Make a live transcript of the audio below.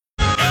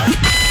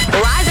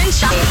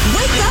Wake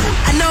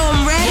up, I know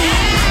I'm ready.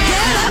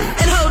 Get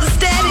up and hold it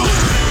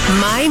steady.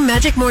 My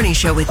Magic Morning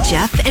Show with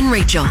Jeff and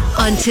Rachel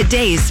on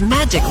today's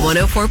Magic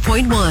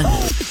 104.1.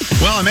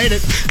 Well, I made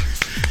it.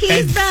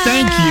 He's back.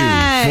 Thank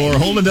you for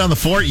holding down the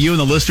fort. You and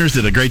the listeners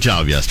did a great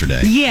job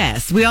yesterday.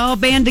 Yes, we all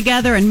band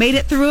together and made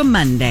it through a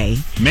Monday.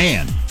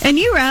 Man. And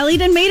you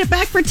rallied and made it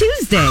back for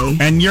Tuesday.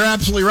 And you're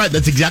absolutely right.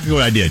 That's exactly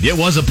what I did. It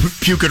was a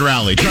puking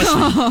rally. Trust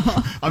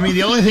me. I mean,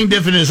 the only thing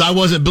different is I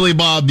wasn't Billy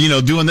Bob,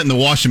 doing it in the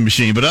washing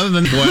machine. But other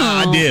than what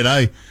I did,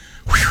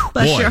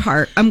 Bless your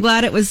heart. I'm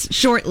glad it was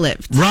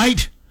short-lived.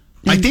 Right?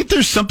 I think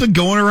there's something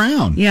going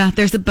around. Yeah, I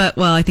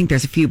think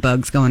there's a few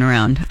bugs going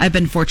around. I've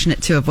been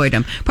fortunate to avoid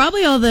them.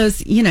 Probably all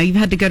those, you've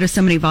had to go to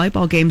so many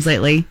volleyball games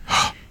lately.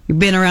 You've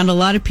been around a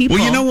lot of people.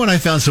 Well, you know what I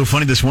found so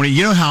funny this morning?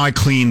 You know how I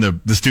clean the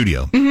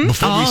studio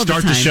before we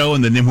start the show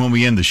and then when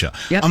we end the show?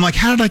 Yep. I'm like,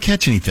 how did I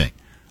catch anything?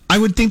 I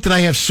would think that I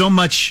have so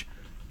much,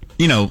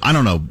 I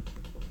don't know,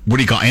 what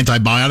do you call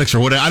antibiotics or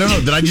whatever? I don't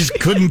know, that I just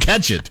couldn't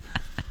catch it.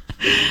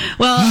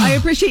 Well, I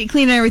appreciate you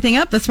cleaning everything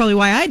up. That's probably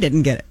why I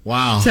didn't get it.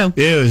 Wow. So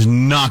it was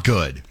not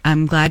good.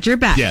 I'm glad you're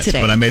back today. Yes,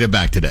 but I made it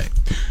back today.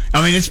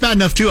 I mean, it's bad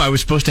enough, too. I was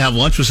supposed to have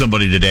lunch with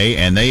somebody today,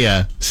 and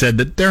they said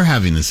that they're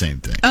having the same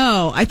thing.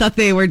 Oh, I thought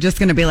they were just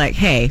going to be like,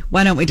 hey,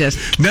 why don't we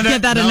just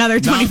get that another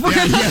 24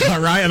 hours?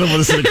 Yeah, right. I don't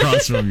want to sit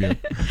across from you.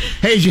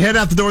 Hey, as you head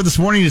out the door this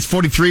morning, it's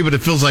 43, but it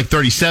feels like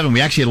 37. We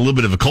actually had a little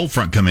bit of a cold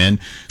front come in,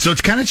 so it's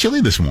kind of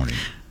chilly this morning.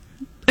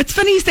 It's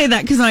funny you say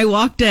that because when I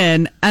walked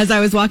in, as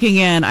I was walking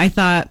in, I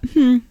thought,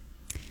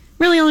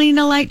 really only need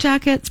a light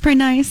jacket. It's pretty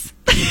nice.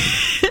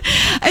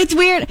 It's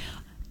weird.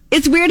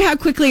 It's weird how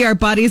quickly our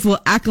bodies will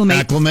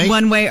acclimate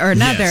one way or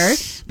another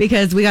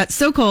because we got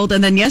so cold.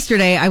 And then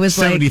yesterday I was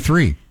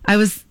 73. I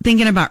was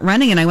thinking about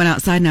running and I went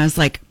outside and I was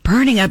like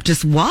burning up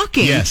just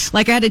walking. Yes.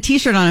 Like I had a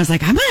t-shirt on. I was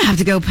like, I'm going to have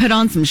to go put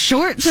on some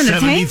shorts and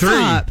 73. a tank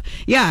top.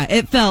 Yeah,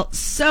 it felt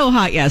so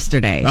hot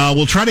yesterday.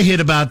 We'll try to hit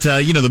about,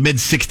 the mid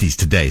 60s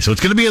today. So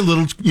it's going to be a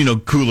little,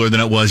 cooler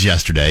than it was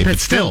yesterday. But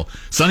still,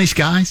 sunny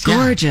skies.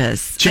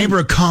 Gorgeous. Yeah. Chamber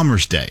of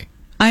Commerce Day.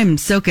 I'm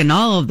soaking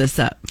all of this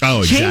up. Oh,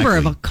 exactly. Chamber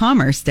of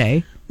Commerce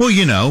Day. Well,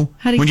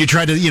 when you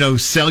try to,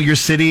 sell your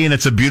city and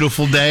it's a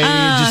beautiful day.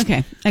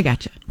 Okay, I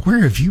gotcha. Where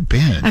have you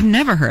been? I've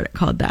never heard it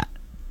called that.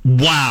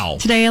 Wow.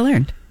 Today I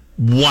learned.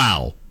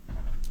 Wow.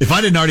 If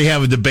I didn't already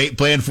have a debate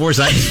planned for us,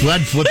 I'd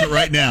flip it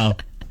right now.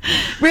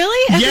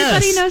 Really?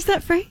 Everybody Yes. knows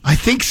that phrase? I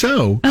think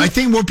so. I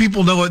think more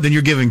people know it than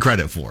you're giving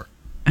credit for.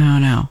 Oh,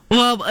 no.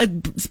 Well,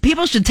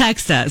 people should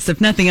text us, if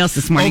nothing else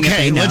this morning.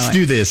 Okay, let's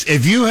do this.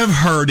 If you have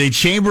heard a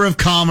Chamber of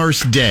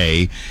Commerce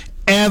Day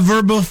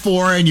ever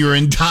before in your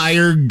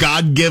entire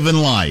God-given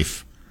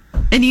life.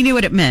 And you knew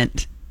what it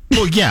meant.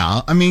 Well,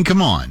 yeah. I mean,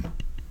 come on.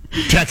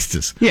 Text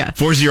us. Yeah.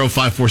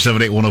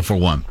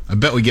 405-478-1041. I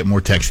bet we get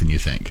more texts than you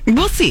think.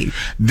 We'll see.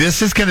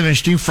 This is kind of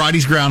interesting.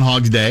 Friday's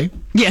Groundhog's Day.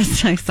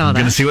 Yes, I saw that.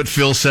 We're going to see what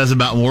Phil says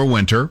about more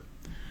winter.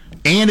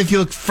 And if you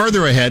look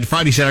further ahead,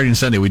 Friday, Saturday, and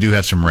Sunday, we do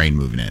have some rain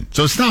moving in.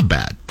 So it's not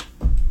bad.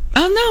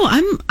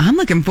 Oh, no. I'm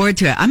looking forward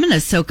to it. I'm going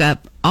to soak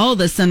up all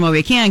the sun while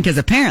we can because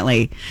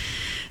apparently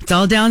it's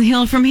all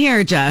downhill from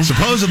here, Jeff.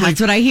 Supposedly. That's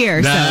what I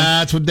hear.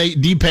 That's what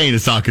D-Payne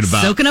is talking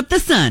about. Soaking up the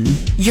sun.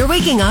 You're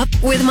waking up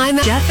with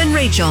Jeff and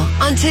Rachel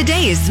on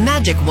today's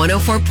Magic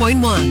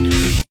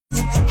 104.1.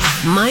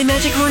 My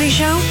Magic Morning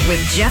Show with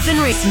Jeff and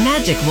Rachel.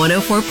 Magic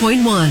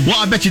 104.1. Well,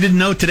 I bet you didn't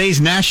know today's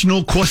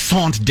National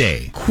Croissant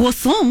Day.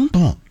 Croissant?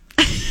 Oh.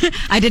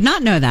 I did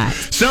not know that.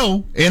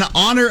 So, in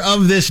honor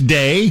of this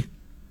day,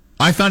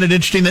 I found it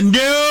interesting that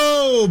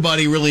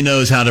nobody really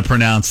knows how to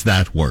pronounce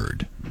that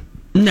word.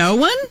 No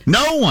one?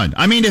 No one.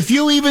 I mean, if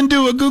you even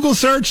do a Google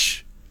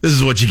search, this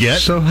is what you get.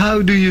 So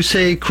how do you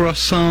say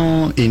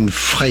croissant in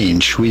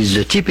French with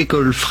the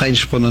typical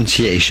French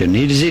pronunciation?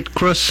 Is it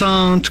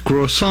croissant,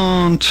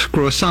 croissant,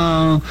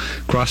 croissant,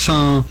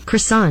 croissant?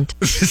 Croissant.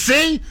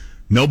 See?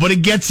 Nobody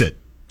gets it.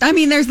 I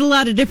mean, there's a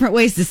lot of different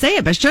ways to say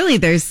it, but surely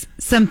there's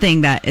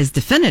something that is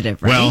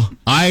definitive, right? Well,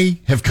 I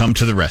have come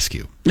to the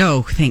rescue.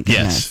 Oh, thank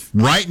goodness. Yes.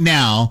 Right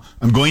now,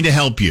 I'm going to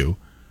help you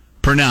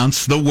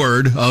pronounce the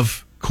word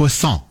of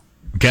croissant.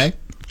 Okay?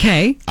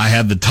 Okay. I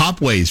have the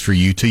top ways for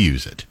you to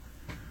use it.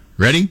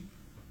 Ready?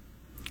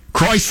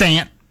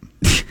 Croissant.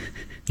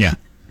 Yeah.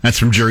 That's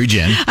from Jury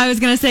Gin. I was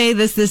going to say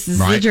this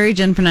is Right. the Jury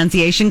Gin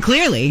pronunciation,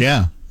 clearly.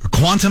 Yeah.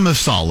 Quantum of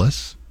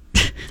Solace.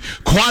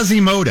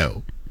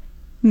 Quasimodo.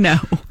 No.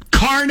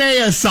 Carne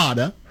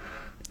asada.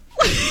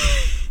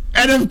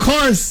 And of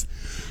course,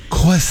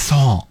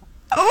 croissant.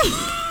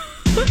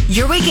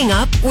 You're waking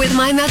up with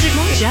My Magic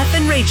Morning. Jeff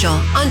and Rachel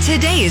on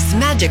today's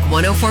Magic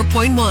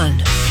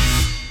 104.1.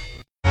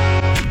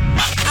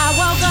 I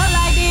woke up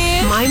like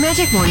this. My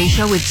Magic Morning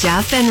Show with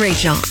Jeff and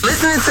Rachel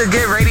Listening to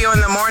good radio in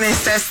the morning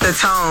sets the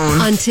tone.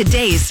 on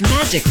today's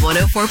Magic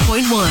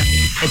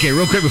 104.1. Okay,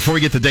 real quick before we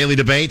get to daily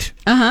debate,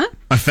 Uh-huh.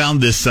 I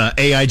found this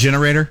AI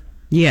generator,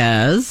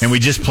 Yes. and we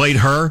just played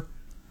her.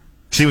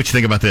 See what you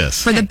think about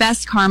this. For the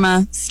best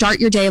karma, start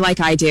your day like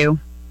I do.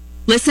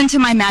 Listen to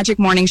my Magic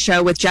Morning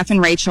Show with Jeff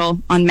and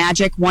Rachel on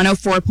Magic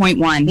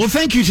 104.1. Well,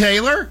 thank you,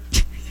 Taylor.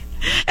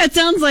 It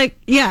sounds like,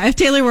 yeah, if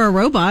Taylor were a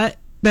robot,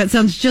 That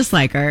sounds just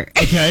like her.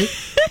 Okay.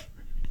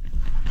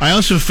 I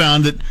also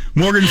found that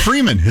Morgan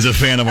Freeman is a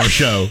fan of our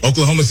show.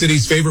 Oklahoma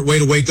City's favorite way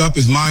to wake up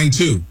is mine,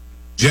 too.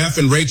 Jeff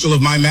and Rachel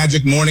of My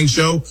Magic Morning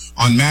Show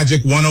on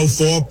Magic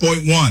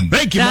 104.1.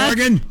 Thank you,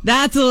 Morgan.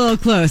 That's a little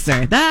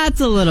closer.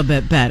 That's a little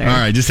bit better. All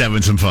right, just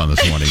having some fun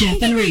this morning.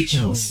 Jeff and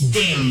Rachel's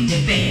Daily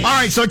Debate. All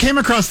right, so I came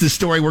across this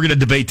story we're going to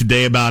debate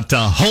today about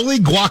Holy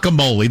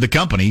Guacamole, the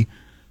company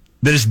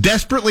that is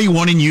desperately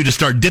wanting you to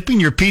start dipping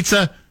your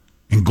pizza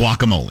in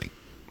guacamole.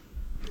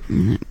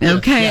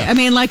 Okay. Yeah. I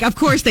mean, like, of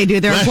course they do.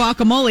 They're a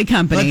guacamole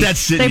company. Let that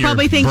sit They in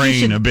probably your think you brain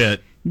should a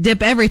bit.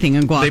 dip everything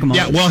in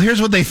guacamole. Well,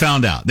 here's what they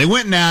found out. They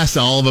went and asked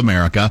all of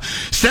America.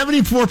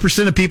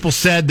 74% of people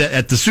said that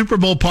at the Super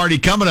Bowl party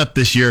coming up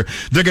this year,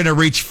 they're going to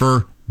reach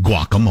for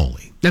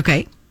guacamole.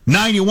 Okay.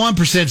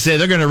 91% say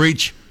they're going to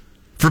reach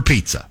for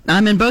pizza.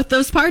 I'm in both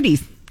those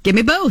parties. Give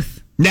me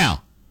both.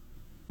 Now,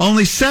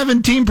 only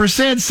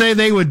 17% say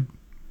they would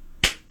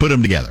put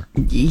them together.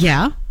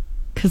 Yeah.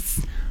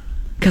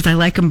 Because I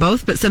like them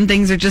both, but some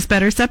things are just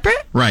better separate.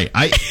 Right.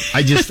 I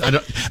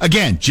don't.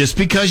 Again, just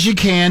because you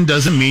can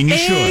doesn't mean you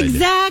should.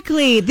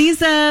 Exactly. These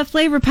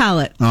flavor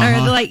palette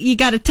are like, you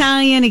got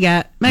Italian, you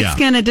got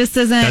Mexican. It just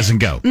doesn't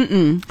go.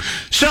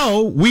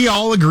 So we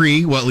all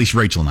agree, well, at least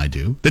Rachel and I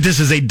do, that this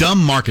is a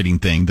dumb marketing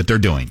thing that they're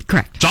doing.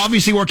 Correct. It's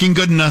obviously working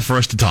good enough for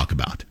us to talk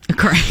about.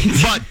 Correct.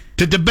 But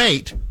to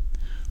debate,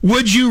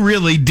 would you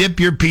really dip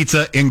your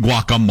pizza in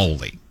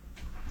guacamole?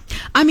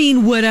 I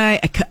mean, would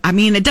I? I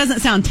mean, it doesn't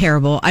sound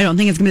terrible. I don't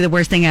think it's going to be the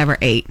worst thing I ever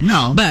ate.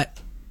 No. But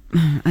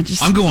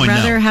I'm going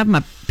rather no. have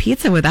my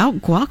pizza without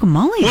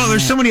guacamole. Well,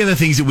 there's so many other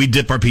things that we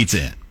dip our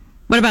pizza in.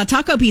 What about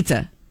taco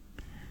pizza?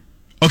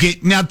 Okay,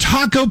 now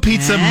taco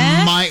pizza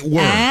might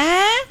work.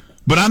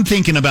 But I'm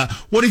thinking about,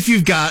 what if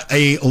you've got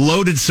a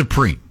loaded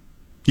Supreme?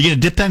 You going to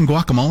dip that in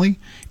guacamole?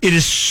 It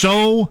is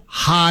so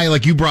high,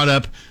 like you brought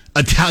up,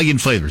 Italian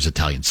flavors,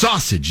 Italian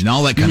sausage and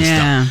all that kind of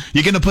stuff.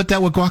 You're going to put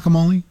that with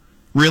guacamole?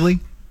 Really?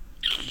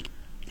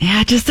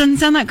 Yeah, it just doesn't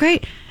sound that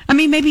great. I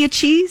mean, maybe a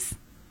cheese?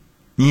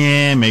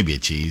 Yeah, maybe a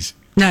cheese.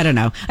 No, I don't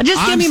know.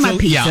 Just give me my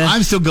pizza. Yeah,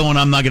 I'm still going,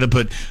 I'm not going to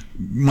put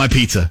my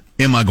pizza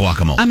in my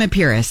guacamole. I'm a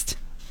purist.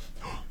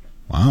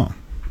 Wow.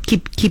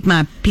 Keep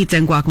my pizza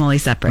and guacamole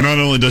separate. Not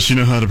only does she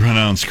know how to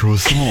pronounce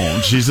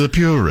croissant, she's a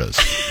purist.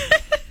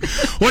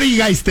 What do you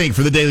guys think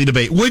for the daily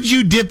debate? Would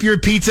you dip your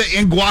pizza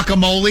in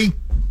guacamole?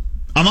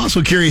 I'm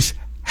also curious,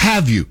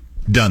 have you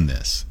done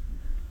this?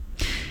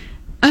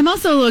 I'm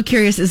also a little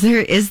curious,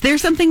 is there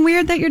something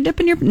weird that you're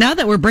dipping your... Now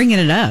that we're bringing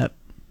it up,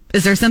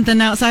 is there something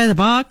outside of the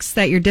box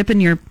that you're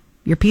dipping your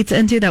pizza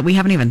into that we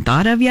haven't even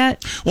thought of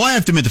yet? Well, I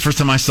have to admit, the first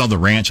time I saw the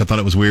ranch, I thought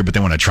it was weird, but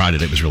then when I tried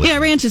it, it was really Yeah,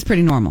 weird. ranch is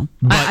pretty normal.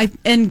 But,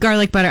 and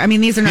garlic butter. I mean,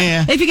 these are not...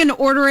 Yeah. If you can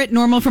order it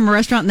normal from a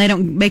restaurant and they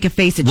don't make a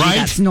face at you, Right?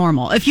 that's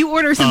normal. If you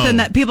order something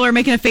that people are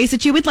making a face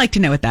at you, we'd like to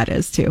know what that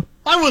is, too.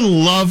 I would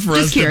love for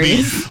us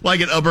curious. to be like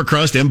an upper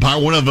crust empire,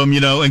 one of them,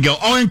 and go,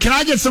 oh, and can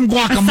I get some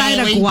guacamole? A side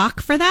of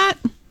guac for that?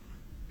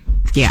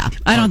 Yeah,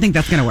 I don't think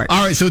that's going to work.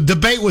 All right, so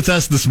debate with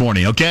us this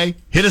morning, okay?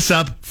 Hit us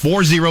up,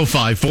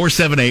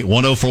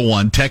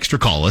 405-478-1041. Text or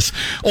call us.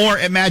 Or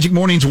at Magic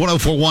Mornings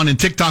 1041 and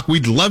TikTok.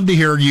 We'd love to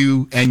hear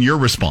you and your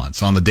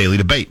response on the daily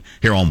debate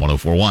here on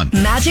 1041.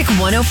 Magic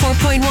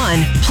 104.1,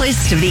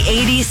 playlist of the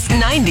 80s,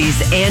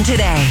 90s, and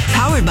today.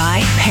 Powered by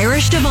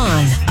Parrish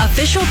Devon,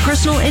 official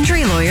personal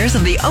injury lawyers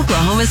of the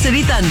Oklahoma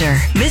City Thunder.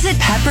 Visit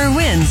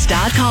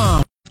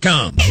pepperwins.com.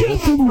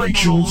 Jeff and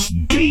Rachel's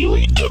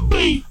Daily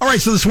Debate. All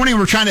right, so this morning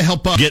we're trying to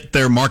help get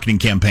their marketing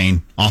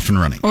campaign off and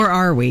running. Or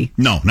are we?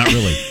 No, not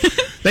really.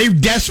 They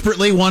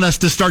desperately want us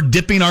to start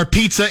dipping our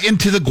pizza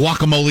into the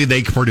guacamole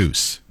they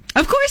produce.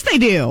 Of course they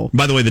do.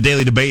 By the way, the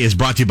Daily Debate is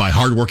brought to you by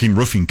Hardworking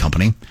Roofing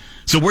Company.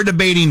 So we're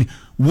debating,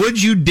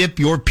 would you dip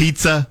your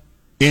pizza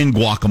in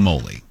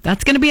guacamole?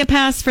 That's going to be a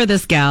pass for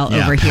this gal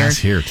Yeah, over here. pass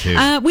here, too.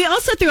 We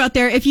also threw out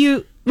there,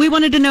 we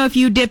wanted to know if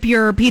you dip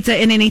your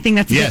pizza in anything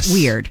that's a bit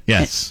weird.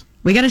 Yes.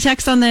 We got a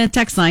text on the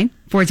text line,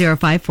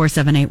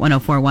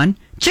 405-478-1041.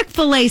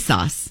 Chick-fil-A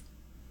sauce.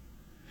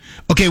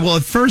 Okay, well,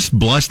 at first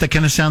blush, that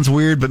kind of sounds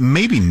weird, but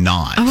maybe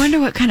not. I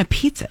wonder what kind of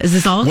pizza. Is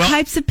this all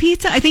types of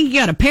pizza? I think you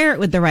got to pair it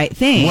with the right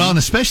thing. Well, and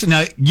especially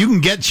now, you can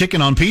get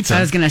chicken on pizza.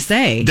 I was going to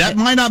say. That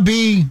might not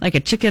be... Like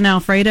a chicken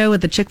Alfredo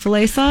with the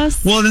Chick-fil-A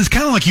sauce? Well, it's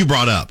kind of like you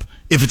brought up.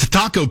 If it's a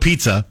taco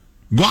pizza,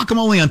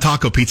 guacamole on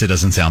taco pizza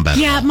doesn't sound bad at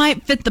all. Yeah, it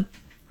might fit the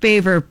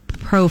favor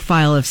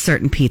profile of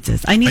certain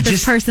pizzas. I need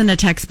this person to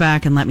text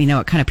back and let me know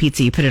what kind of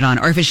pizza you put it on,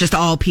 or if it's just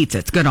all pizza,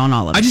 it's good on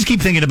all of it. I just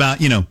keep thinking about,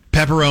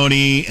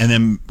 pepperoni, and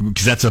then,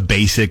 because that's a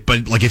basic,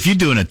 but like if you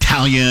do an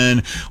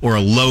Italian or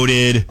a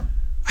loaded,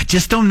 I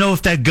just don't know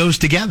if that goes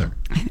together.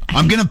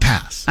 I'm going to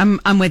pass. I'm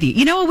with you.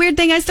 You know a weird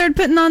thing I started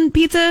putting on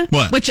pizza?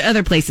 What? Which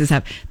other places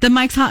have? The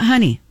Mike's Hot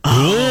Honey.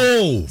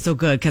 Oh! So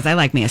good, because I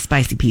like me a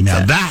spicy pizza.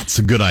 Now that's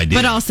a good idea.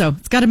 But also,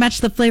 it's got to match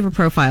the flavor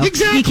profile.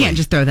 Exactly. You can't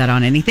just throw that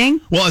on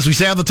anything. Well, as we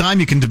say all the time,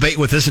 you can debate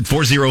with us at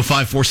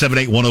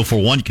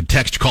 405-478-1041. You can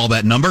text, call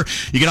that number.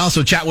 You can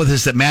also chat with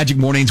us at Magic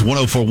Mornings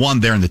 1041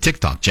 there in the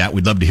TikTok chat.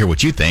 We'd love to hear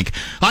what you think.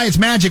 Hi, it's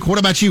Magic. What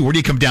about you? Where do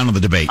you come down on the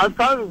debate? I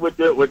probably would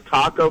do it with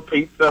taco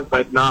pizza,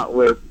 but not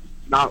with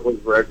not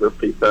with regular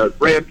pizza.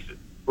 Ranch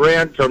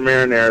or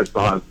marinara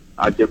sauce,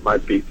 I dip my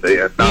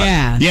pizza in.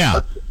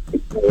 Yeah.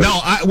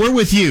 No, we're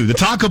with you. The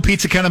taco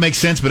pizza kind of makes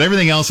sense, but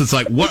everything else, it's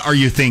like, what are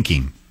you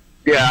thinking?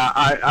 Yeah,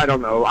 I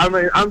don't know. I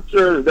mean, I'm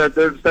sure that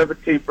there's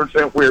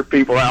 17% weird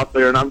people out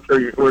there, and I'm sure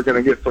we're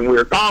going to get some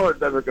weird callers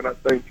that are going to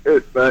think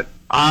it, but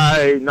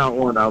I'm not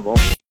one of them.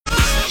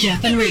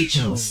 Jeff and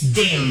Rachel's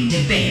Daily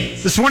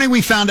Debate. This morning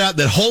we found out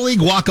that Holy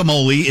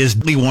Guacamole is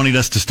wanting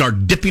us to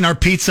start dipping our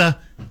pizza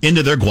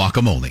into their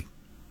guacamole.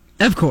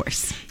 Of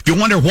course. If you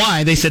wonder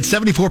why, they said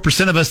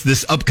 74% of us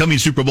this upcoming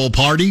Super Bowl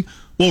party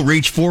will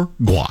reach for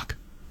guac.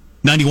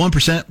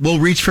 91% will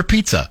reach for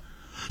pizza.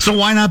 So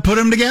why not put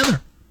them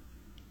together?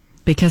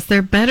 Because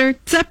they're better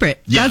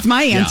separate. Yeah, That's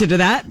my answer to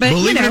that. But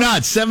believe it or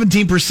not,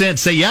 17%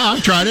 say, yeah,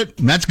 I've tried it.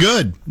 That's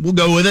good. We'll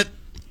go with it.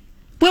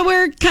 What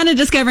we're kind of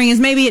discovering is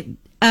maybe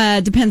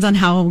it depends on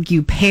how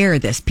you pair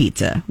this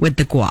pizza with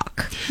the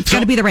guac. It's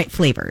got to be the right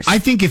flavors. I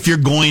think if you're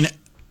going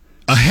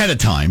ahead of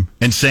time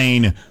and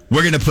saying,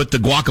 we're going to put the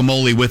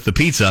guacamole with the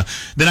pizza,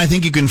 then I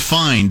think you can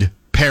find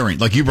pairing.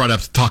 Like you brought up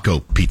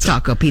taco pizza.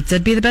 Taco pizza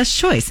would be the best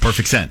choice.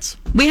 Perfect sense.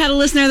 We had a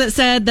listener that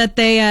said that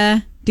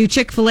they do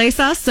Chick-fil-A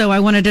sauce, so I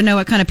wanted to know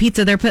what kind of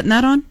pizza they're putting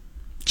that on.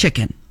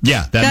 Chicken.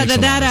 Yeah, that makes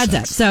a lot of adds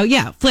sense. up. So,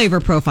 yeah,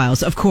 flavor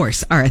profiles, of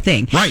course, are a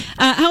thing. Right.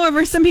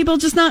 However, some people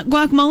just not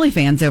guacamole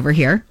fans over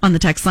here on the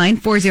text line,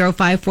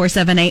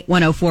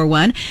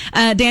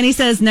 405-478-1041. Danny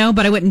says, no,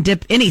 but I wouldn't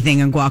dip anything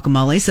in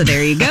guacamole, so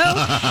there you go.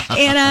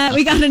 And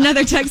we got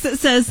another text that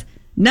says,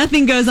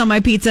 nothing goes on my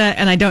pizza,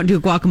 and I don't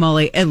do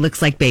guacamole. It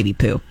looks like baby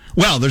poo.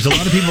 Well, there's a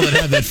lot of people that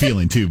have that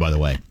feeling, too, by the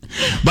way.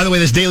 By the way,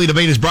 this daily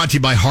debate is brought to you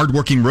by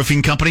Hardworking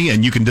Roofing Company,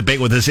 and you can debate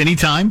with us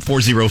anytime,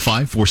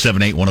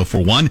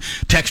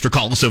 405-478-1041. Text or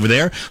call us over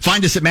there.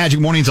 Find us at Magic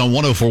Mornings on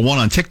 1041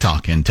 on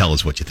TikTok and tell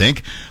us what you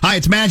think. Hi,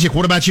 it's Magic.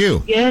 What about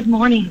you? Good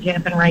morning,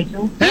 Jeff and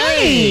Rachel.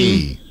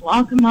 Hey!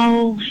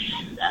 Guacamole,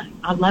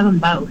 I love them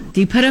both. Do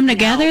you put them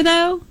together,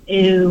 though?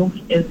 Ew.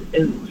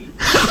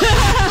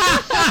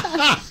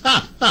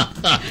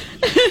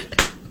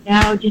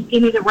 No, just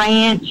give me the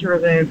ranch or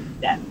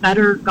that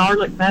butter,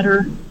 garlic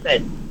butter.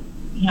 But,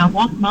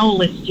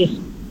 guacamole is just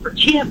for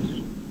chips.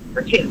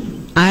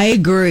 I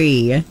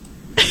agree. All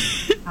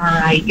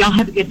right. Y'all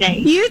have a good day.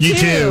 You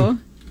too.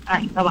 All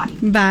right. Bye-bye.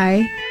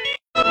 Bye.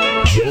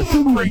 Jeff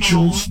and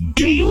Rachel's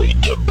Daily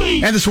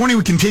Debate. And this morning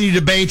we continue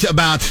debate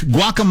about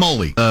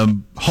guacamole.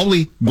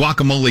 Holy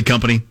Guacamole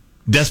Company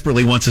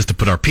desperately wants us to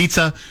put our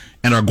pizza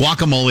and our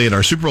guacamole at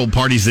our Super Bowl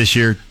parties this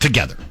year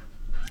together.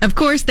 Of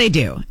course they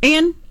do.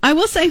 And I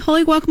will say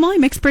Holy Guacamole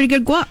makes pretty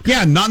good guac.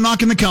 Yeah, not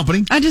knocking the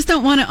company. I just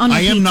don't want it on the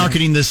pizza. I am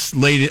knocking this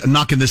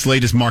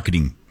latest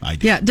marketing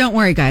idea. Yeah, don't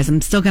worry, guys. I'm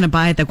still going to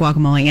buy the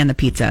guacamole and the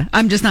pizza.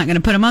 I'm just not going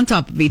to put them on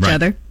top of each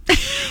other.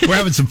 We're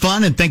having some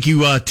fun, and thank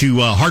you to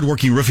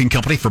Hardworking Roofing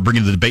Company for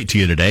bringing the debate to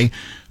you today.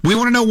 We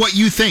want to know what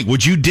you think.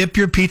 Would you dip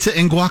your pizza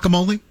in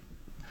guacamole?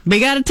 We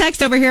got a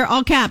text over here,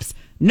 all caps.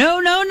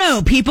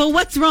 No, people,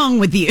 what's wrong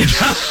with you?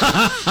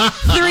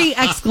 3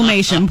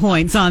 exclamation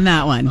points on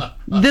that one.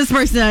 This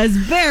person is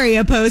very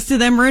opposed to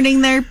them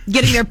getting their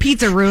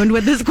pizza ruined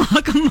with this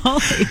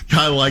guacamole.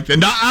 I like that.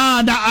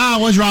 Nuh-uh,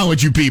 what's wrong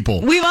with you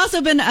people? We've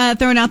also been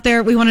thrown out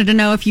there. We wanted to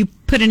know if you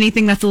put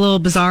anything that's a little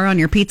bizarre on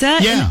your pizza.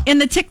 Yeah. In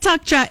the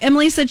TikTok chat,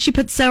 Emily said she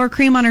puts sour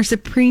cream on her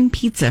Supreme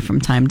pizza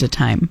from time to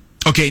time.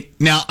 Okay,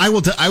 now I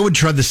would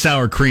try the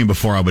sour cream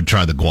before I would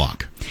try the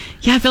guac.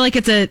 Yeah, I feel like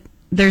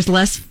there's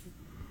less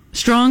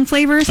strong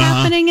flavors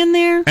happening in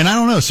there. And I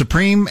don't know,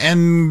 Supreme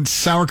and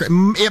sour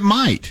cream, it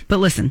might. But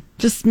listen,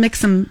 just mix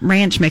some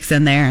ranch mix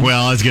in there.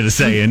 Well, I was going to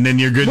say, and then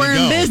you're good to go. We're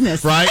in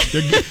business. Right?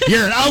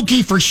 You're an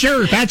Okie for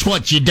sure. That's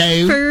what you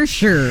do. For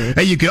sure.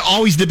 Hey, you can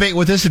always debate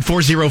with us at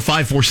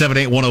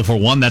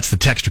 405-478-1041. That's the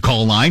text or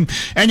call line.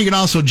 And you can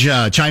also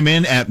chime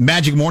in at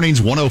Magic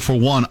Mornings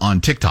 1041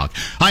 on TikTok.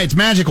 Hi, it's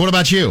Magic. What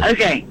about you?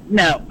 Okay.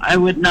 No, I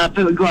would not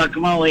put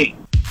guacamole.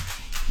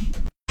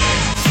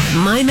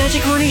 My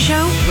Magic Morning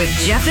Show with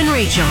Jeff and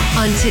Rachel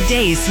on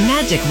today's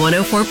Magic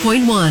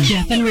 104.1.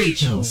 Jeff and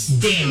Rachel's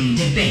Daily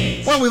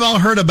Debate. Well, we've all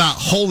heard about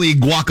Holy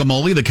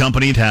Guacamole, the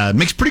company that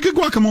makes pretty good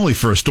guacamole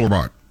for a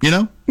store-bought, you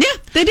know? Yeah,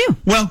 they do.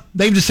 Well,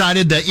 they've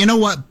decided that, you know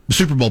what?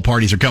 Super Bowl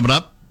parties are coming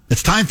up.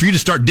 It's time for you to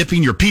start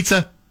dipping your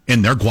pizza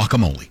in their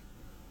guacamole.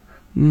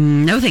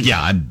 No thank you.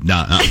 Yeah,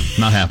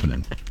 not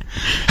happening.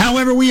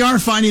 However, we are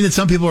finding that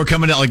some people are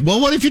coming out like, well,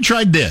 what if you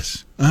tried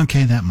this?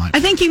 Okay, that might. I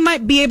think you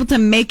might be able to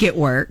make it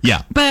work.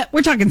 Yeah. But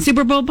we're talking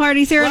Super Bowl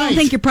parties here. Right. I don't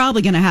think you're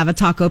probably going to have a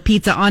taco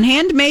pizza on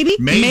hand. Maybe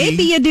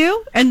you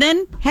do. And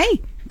then,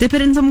 hey, dip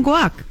it in some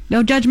guac.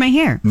 No judge my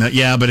hair. No,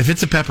 yeah, but if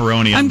it's a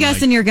pepperoni, I'm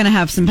guessing you're going to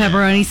have some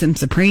pepperoni, some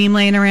Supreme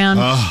laying around.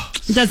 Oh,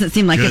 it doesn't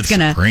seem like it's going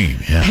to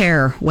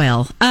pair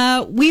well.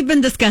 We've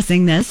been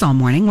discussing this all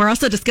morning. We're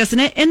also discussing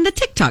it in the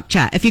TikTok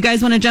chat. If you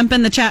guys want to jump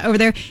in the chat over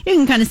there, you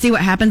can kind of see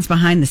what happens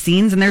behind the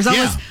scenes. And there's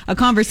always a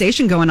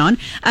conversation going on.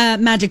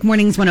 Magic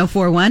Mornings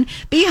 1041.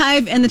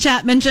 Beehive in the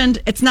chat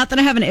mentioned it's not that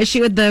I have an issue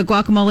with the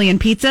guacamole and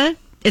pizza.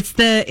 It's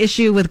the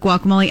issue with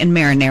guacamole and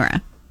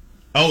marinara.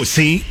 Oh,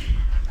 see?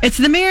 It's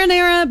the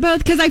marinara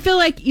both because I feel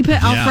like you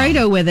put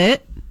Alfredo with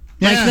it.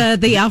 Like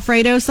the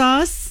Alfredo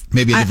sauce.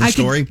 Maybe a different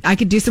story. I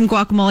could do some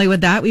guacamole with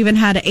that. We even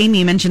had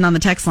Amy mention on the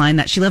text line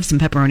that she loves some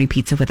pepperoni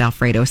pizza with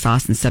Alfredo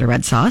sauce instead of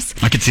red sauce.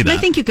 I could see that. And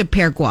I think you could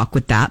pair guac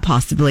with that,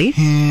 possibly.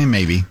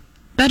 Maybe.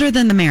 Better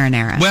than the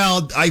marinara.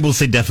 Well, I will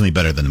say definitely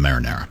better than the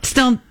marinara.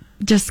 Still,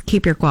 just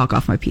keep your guac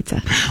off my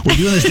pizza. We're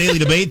doing this daily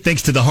debate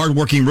thanks to the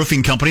hardworking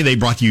roofing company. They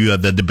brought you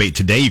the debate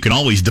today. You can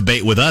always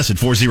debate with us at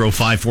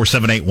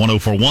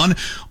 405-478-1041.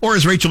 Or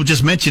as Rachel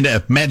just mentioned,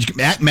 at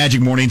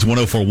Magic Mornings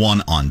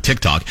 1041 on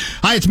TikTok.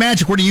 Hi, it's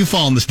Magic. Where do you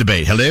fall in this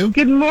debate? Hello?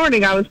 Good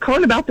morning. I was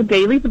calling about the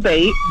daily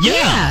debate.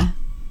 Yeah.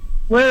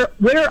 Where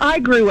I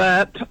grew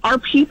up, our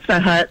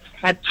Pizza Huts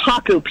had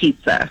taco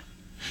pizza.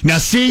 Now,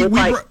 see,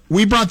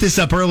 we brought this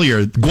up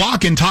earlier.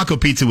 Guac and taco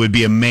pizza would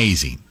be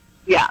amazing.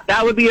 Yeah,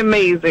 that would be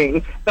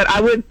amazing. But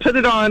I would put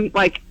it on,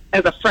 like,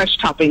 as a fresh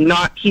topping,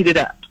 not heat it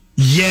up.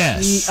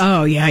 Yes.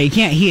 Oh, yeah, you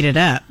can't heat it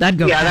up. That'd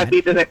go bad.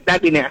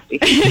 That'd be nasty.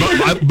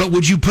 but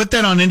would you put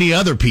that on any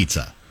other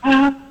pizza?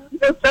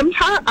 Sometimes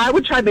I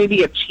would try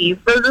maybe a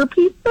cheeseburger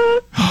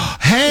pizza.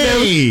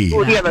 Hey!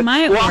 That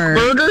might work.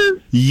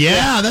 Burgers?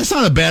 Yeah, that's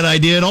not a bad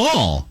idea at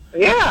all.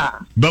 Yeah.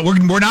 But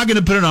we're not going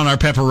to put it on our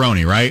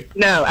pepperoni, right?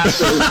 No,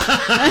 absolutely.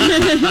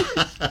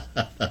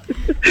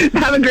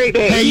 Have a great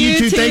day. Hey, you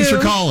too. Thanks for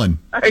calling.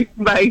 All right,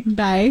 bye.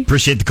 Bye.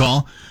 Appreciate the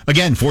call.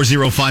 Again,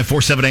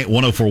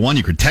 405-478-1041.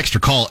 You can text or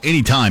call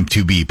anytime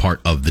to be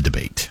part of the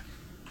debate.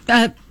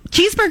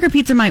 Cheeseburger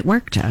pizza might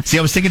work, Jeff. See,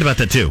 I was thinking about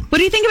that too. What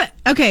do you think about...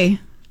 Okay,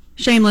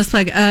 shameless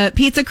plug.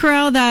 Pizza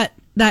Corral, that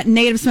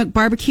native smoked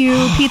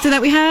barbecue pizza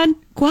that we had,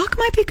 guac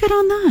might be good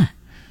on that.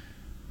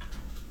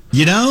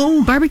 You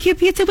know? Barbecue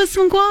pizza with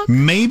some guac?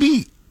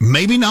 Maybe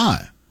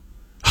not.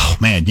 Oh,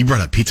 man, you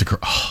brought up Pizza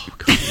Corral. Oh,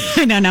 God.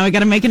 I know, now we got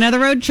to make another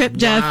road trip,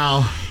 Jeff.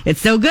 Wow.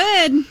 It's so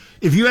good.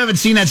 If you haven't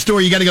seen that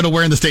store, you got to go to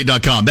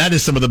whereinthestate.com. That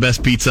is some of the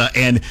best pizza,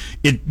 and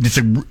it's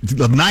a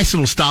nice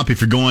little stop if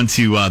you're going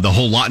to the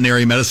whole Lawton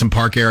area, Medicine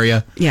Park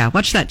area. Yeah,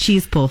 watch that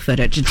cheese pull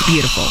footage. It's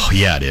beautiful. Oh,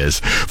 yeah, it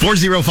is.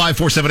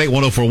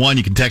 405-478-1041.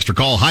 You can text or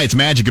call. Hi, it's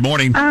Magic. Good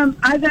morning.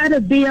 I've had a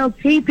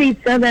BLT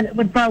pizza that it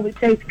would probably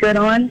taste good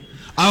on.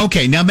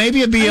 Okay, now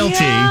maybe a BLT.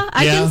 Yeah,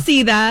 I can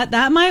see that.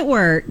 That might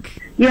work.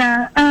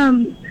 Yeah,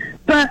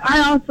 but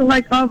I also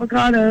like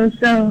avocado,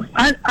 so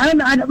I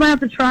don't have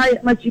to try it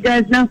and let you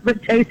guys know if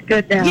it tastes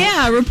good now.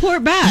 Yeah,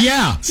 report back.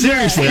 Yeah,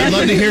 seriously. I'd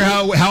love to hear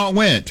how it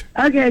went.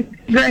 Okay,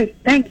 great.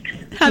 Thanks.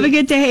 Have a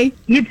good day.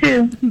 You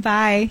too.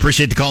 Bye.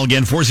 Appreciate the call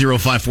again,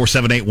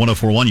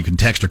 405-478-1041. You can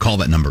text or call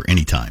that number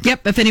anytime.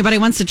 Yep, if anybody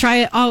wants to try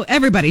it,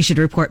 everybody should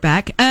report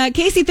back.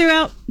 Casey threw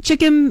out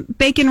chicken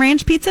bacon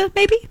ranch pizza,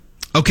 maybe?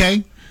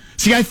 Okay.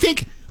 See, I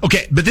think...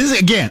 Okay, but this is,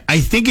 again, I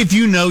think if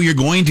you know you're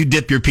going to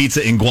dip your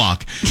pizza in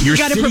guac, you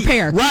got to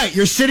prepare. Right,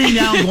 you're sitting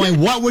down going,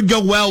 what would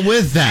go well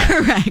with that?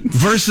 Correct.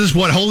 Versus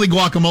what Holy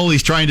Guacamole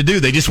is trying to do.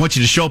 They just want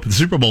you to show up at the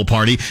Super Bowl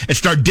party and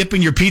start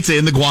dipping your pizza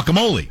in the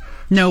guacamole.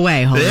 No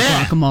way, Holy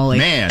Guacamole.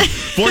 Man,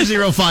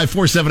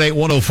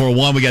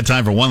 405-478-1041. We got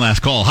time for one last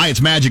call. Hi, it's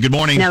Magic. Good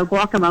morning. No,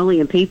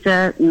 guacamole and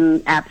pizza,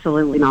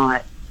 absolutely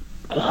not.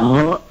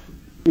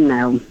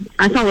 No.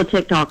 I saw a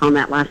TikTok on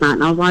that last night,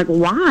 and I was like,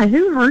 why?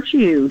 Who hurt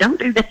you? Don't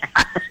do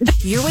that.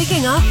 You're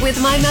waking up with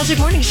My Magic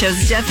Morning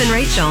Show's Jeff and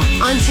Rachel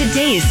on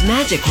today's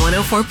Magic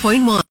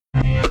 104.1.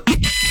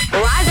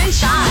 Rise and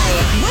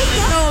shine. Wake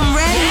up. I'm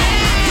ready.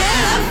 Get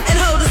up and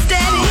hold it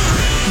steady.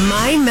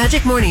 My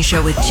Magic Morning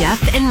Show with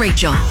Jeff and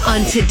Rachel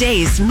on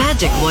today's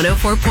Magic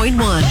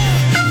 104.1.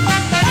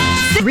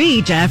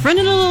 3, Jeff.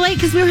 Running a little late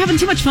because we were having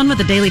too much fun with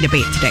the daily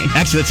debate today.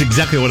 Actually, that's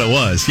exactly what it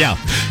was. Yeah.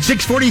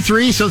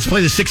 6:43, so let's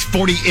play the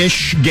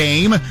 6:40-ish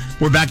game.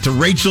 We're back to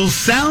Rachel's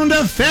Sound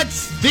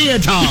Effects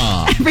Theater.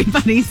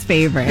 Everybody's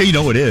favorite. Yeah, you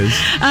know it is.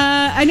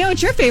 I know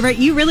it's your favorite.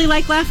 You really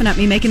like laughing at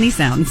me making these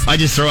sounds. I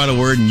just throw out a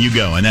word and you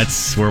go, and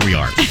that's where we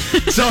are.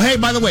 So, hey,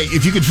 by the way,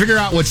 if you could figure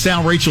out what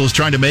sound Rachel is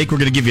trying to make, we're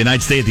going to give you a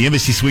night stay at the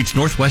Embassy Suites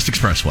Northwest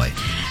Expressway.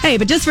 Hey,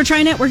 but just for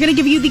trying it, we're going to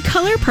give you the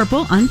color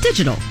purple on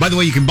digital. By the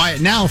way, you can buy it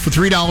now for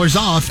 $3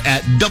 off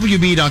at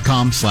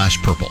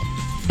wb.com/purple.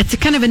 It's a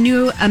kind of a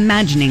new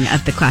imagining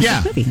of the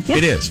classic movie. Yeah,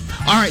 it is.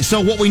 All right,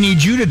 so what we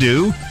need you to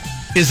do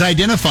is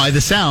identify the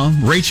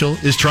sound Rachel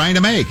is trying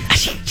to make.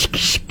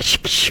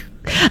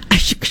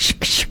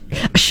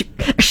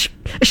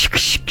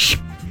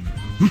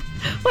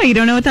 Well, you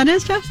don't know what that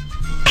is, Jeff?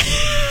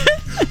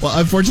 Well,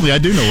 unfortunately, I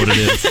do know what it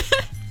is.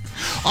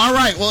 All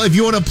right, well, if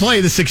you want to play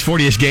the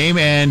 640-ish game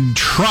and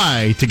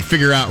try to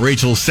figure out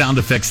Rachel's Sound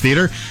Effects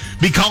Theater,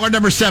 be caller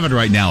number 7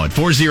 right now at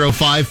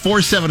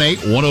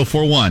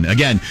 405-478-1041.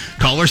 Again,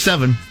 caller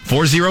 7,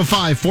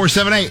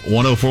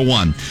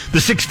 405-478-1041. The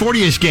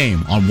 640-ish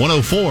game on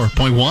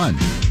 104.1.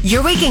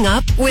 You're waking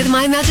up with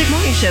My Magic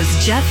Morning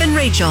Show's Jeff and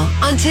Rachel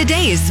on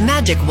today's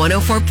Magic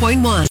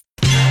 104.1.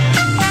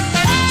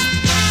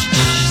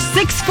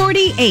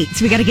 6:48.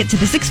 So we got to get to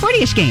the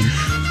 640-ish game.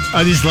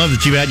 I just love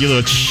that you had your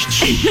little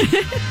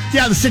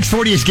Yeah, the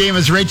 640-ish game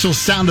is Rachel's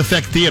Sound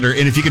Effect Theater.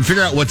 And if you can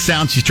figure out what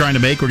sound she's trying to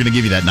make, we're going to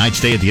give you that night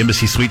stay at the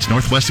Embassy Suites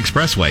Northwest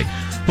Expressway.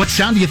 What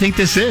sound do you think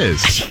this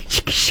is?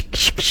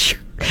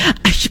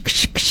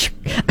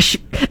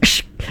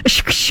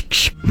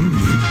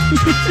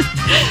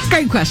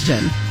 Great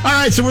question. All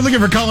right, so we're looking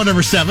for caller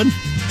number 7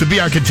 to be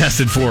our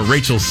contestant for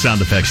Rachel's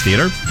Sound Effects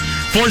Theater.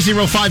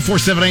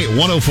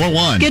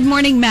 405-478-1041. Good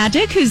morning,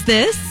 Magic. Who's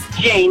this?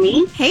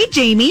 Jamie. Hey,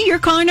 Jamie. You're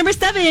caller number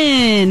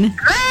 7.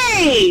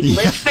 Great.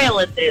 Let's fail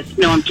at this.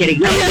 No, I'm kidding.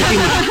 No,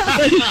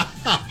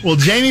 Well,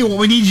 Jamie, what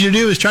we need you to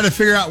do is try to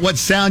figure out what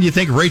sound you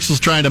think Rachel's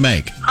trying to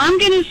make. I'm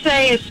going to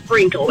say a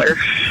sprinkler.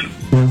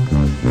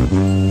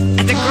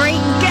 That's a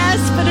great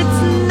guess, but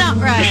it's not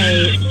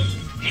right.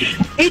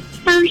 It's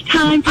first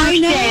time,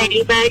 first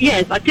day, but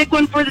yes, I took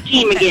one for the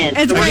team again.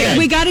 It's great.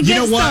 We got to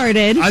get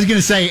started. I was going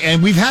to say,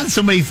 and we've had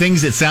so many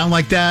things that sound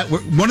like that.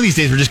 One of these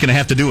days, we're just going to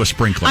have to do a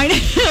sprinkler. I know.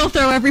 It'll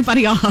throw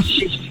everybody off.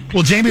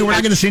 Well, Jamie, we're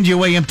not going to send you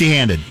away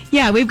empty-handed.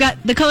 Yeah, we've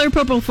got the color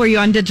purple for you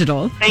on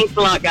digital. Thanks a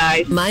lot,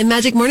 guys. My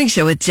Magic Morning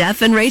Show with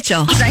Jeff and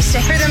Rachel. It's nice to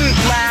hear them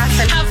laugh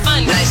and have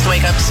fun. Nice to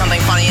wake up to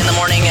something funny in the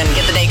morning and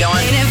get the day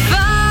going.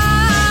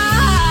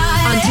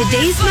 On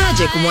today's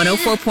Magic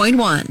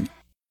 104.1.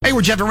 Hey,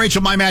 we're Jeff and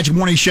Rachel, My Magic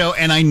Morning Show,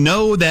 and I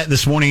know that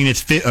this morning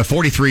it's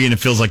 43 and it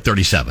feels like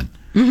 37.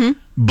 Mm-hmm.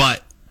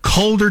 But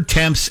colder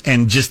temps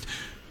and just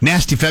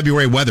nasty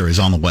February weather is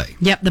on the way.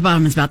 Yep, the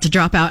bottom is about to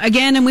drop out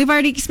again, and we've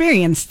already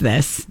experienced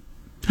this.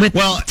 With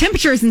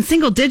temperatures in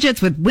single digits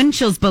with wind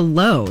chills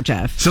below,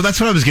 Jeff. So that's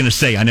what I was going to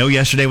say. I know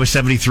yesterday was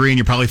 73, and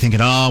you're probably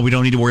thinking, we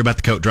don't need to worry about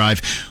the coat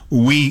drive.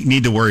 We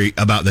need to worry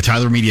about the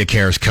Tyler Media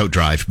Cares coat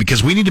drive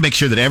because we need to make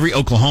sure that every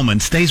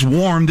Oklahoman stays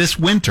warm this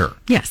winter.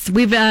 Yes,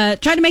 we've tried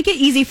to make it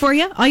easy for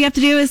you. All you have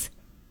to do is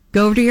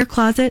go over to your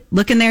closet,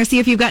 look in there, see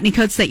if you've got any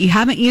coats that you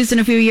haven't used in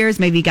a few years.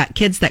 Maybe you got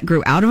kids that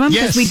grew out of them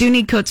because we do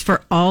need coats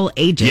for all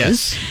ages.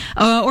 Yes.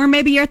 Or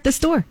maybe you're at the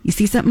store. You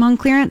see something on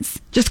clearance,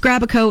 just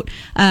grab a coat.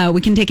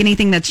 We can take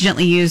anything that's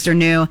gently used or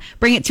new,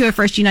 bring it to a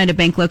First United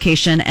Bank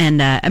location,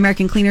 and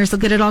American Cleaners will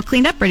get it all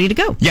cleaned up, ready to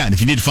go. Yeah, and if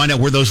you need to find out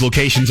where those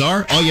locations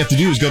are, all you have to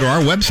do is go to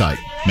our website,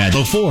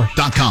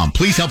 magic4.com.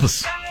 Please help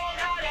us.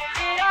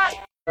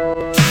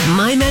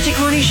 My Magic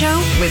Morning Show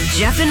with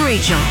Jeff and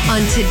Rachel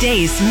on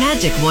today's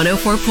Magic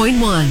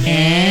 104.1.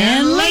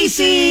 And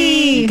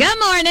Lacey. Good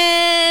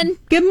morning.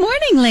 Good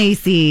morning,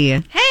 Lacey.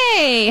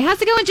 Hey,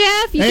 how's it going,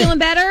 Jeff? You feeling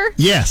better?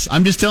 Yes,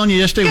 I'm just telling you,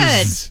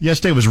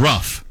 yesterday was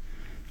rough.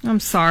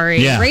 I'm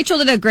sorry. Yeah. Rachel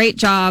did a great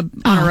job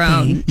on her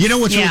own. You know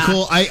what's really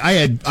cool?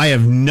 I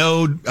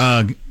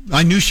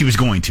knew she was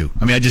going to.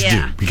 I mean, I just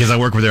do because I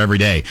work with her every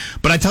day.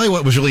 But I tell you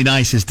what was really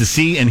nice is to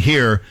see and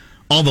hear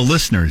all the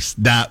listeners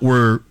that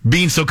were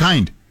being so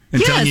kind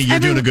and telling you you're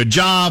doing a good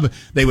job.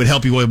 They would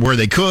help you where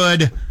they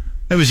could.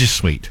 It was just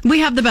sweet.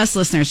 We have the best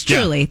listeners,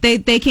 truly. Yeah.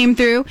 They came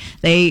through.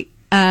 They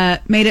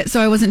made it so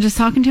I wasn't just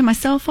talking to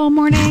myself all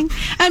morning.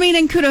 I mean,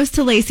 and kudos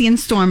to Lacey and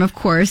Storm, of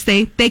course.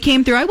 They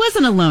came through. I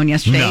wasn't alone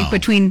yesterday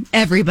between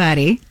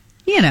everybody.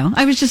 You know,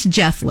 I was just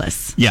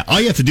Jeffless. Yeah, all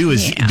you have to do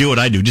is do what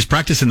I do. Just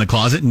practice in the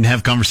closet and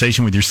have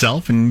conversation with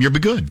yourself, and you'll be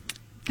good.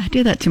 I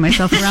do that to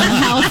myself around the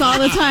house all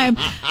the time.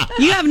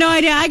 You have no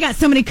idea. I got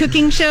so many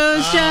cooking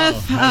shows,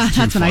 Jeff.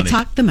 That's when I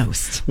talk the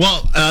most.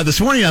 Well, this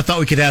morning I thought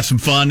we could have some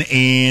fun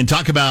and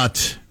talk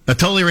about a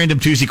totally random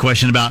Tuesday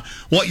question about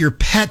what your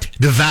pet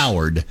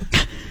devoured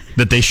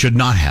that they should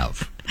not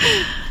have.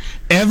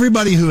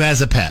 Everybody who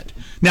has a pet.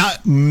 Now,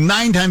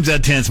 9 times out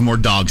of 10, it's more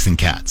dogs than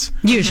cats.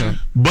 Usually.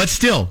 But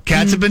still,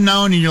 cats have been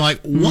known, and you're like,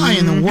 why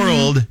in the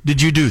world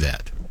did you do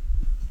that?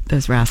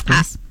 Those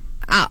rascals.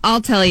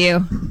 I'll tell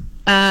you.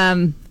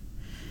 Out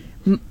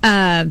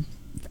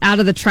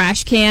of the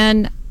trash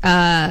can,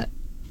 my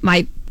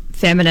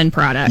feminine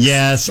product.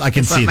 Yes, I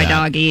can see what that. My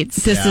dog eats.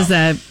 This is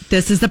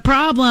the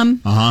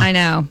problem. I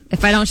know.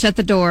 If I don't shut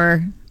the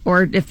door,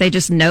 or if they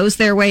just nose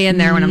their way in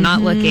there when I'm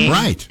not looking,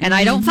 right? And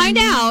I don't find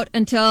out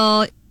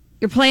until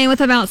you're playing with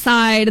them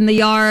outside in the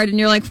yard, and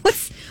you're like,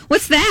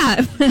 "What's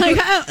that?" Like,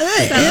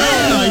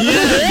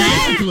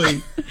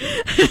 exactly.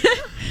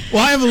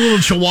 Well, I have a little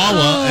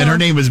Chihuahua, and her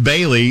name is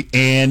Bailey.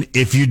 And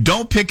if you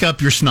don't pick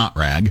up your snot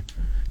rag,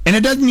 and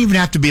it doesn't even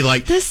have to be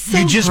like you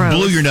just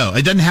blew your nose.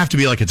 It doesn't have to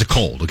be like it's a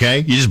cold. Okay,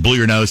 you just blew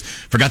your nose,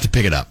 forgot to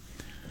pick it up.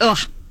 Ugh.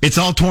 It's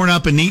all torn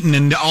up and eaten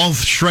and all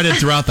shredded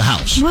throughout the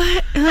house.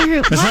 What?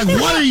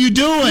 What are you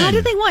doing? Why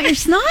do they want your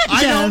snot, Jeff?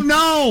 I don't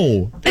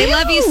know. They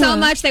love you so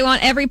much, they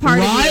want every part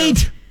of you.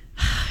 Right?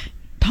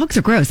 Dogs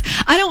are gross.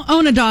 I don't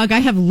own a dog. I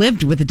have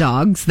lived with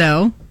dogs,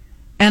 though.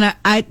 And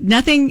I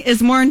nothing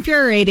is more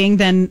infuriating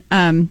than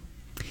and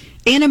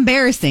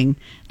embarrassing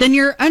than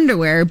your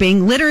underwear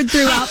being littered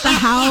throughout the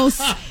house.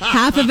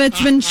 Half of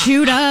it's been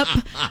chewed up.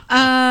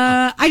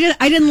 I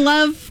didn't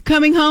love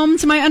coming home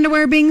to my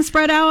underwear being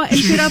spread out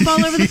and chewed up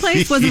all over the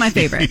place. Wasn't my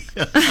favorite.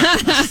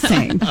 Just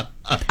saying.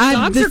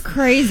 Dogs are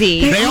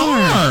crazy. They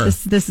are.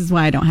 This is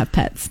why I don't have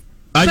pets.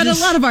 But a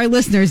lot of our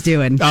listeners do,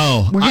 and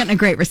we're getting a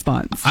great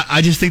response.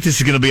 I just think this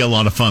is going to be a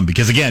lot of fun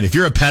because, again, if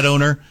you're a pet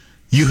owner,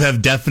 you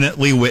have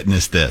definitely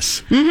witnessed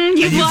this. Mm-hmm.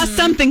 You've lost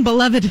something,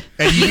 beloved.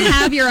 And you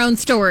have your own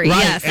story. Right.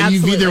 Yes, and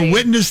absolutely. you've either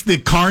witnessed the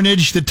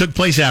carnage that took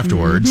place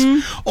afterwards,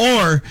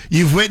 or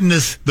you've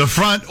witnessed the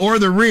front or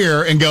the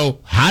rear and go,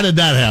 how did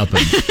that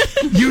happen?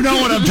 You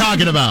know what I'm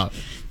talking about.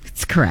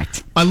 It's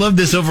correct. I love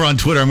this over on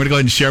Twitter. I'm going to go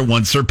ahead and share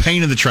one. Sir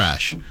Payne in the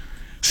Trash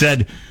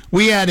said,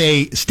 We had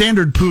a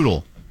standard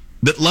poodle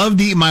that loved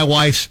to eat my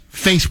wife's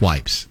face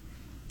wipes.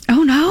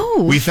 Oh,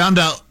 no. We found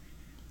out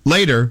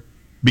later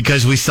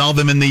because we saw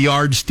them in the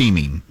yard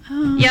steaming.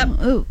 Yep.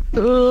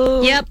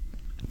 Ooh. Yep.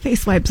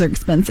 Face wipes are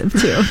expensive,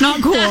 too.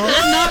 Not cool.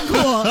 Not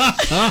cool.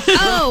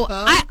 Oh,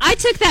 I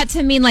took that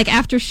to mean like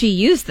after she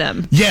used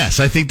them. Yes,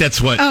 I think that's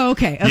what. Oh,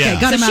 okay. Okay.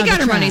 Yeah. Got him So out she of got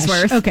the her money's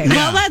trash. worth. Okay.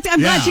 Well,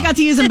 I'm glad she got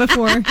to use them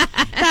before.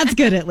 That's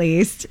good, at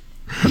least.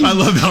 I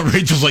love how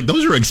Rachel's like,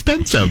 those are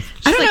expensive.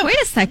 I don't know.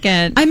 Wait a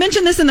second. I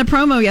mentioned this in the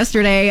promo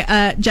yesterday.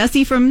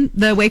 Jessie from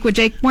the Wake with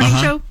Jake morning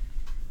show,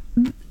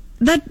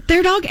 that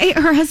their dog ate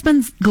her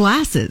husband's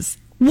glasses.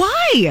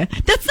 Why?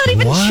 That's not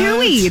even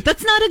chewy.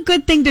 That's not a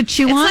good thing to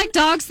chew on. It's like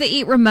dogs that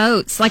eat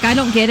remotes. Like, I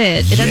don't get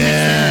it. It doesn't make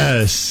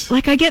sense.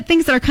 Like, I get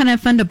things that are kind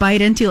of fun to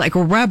bite into, like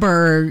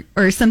rubber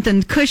or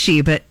something cushy,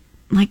 but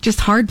like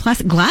just hard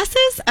plastic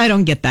glasses? I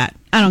don't get that.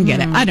 I don't get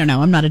it. I don't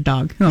know. I'm not a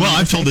dog. Well,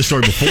 I've told this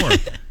story before,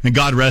 and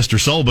God rest her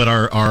soul, but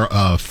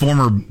our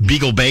former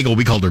Beagle Bagel,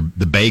 we called her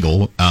the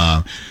Bagel,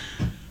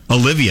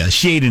 Olivia,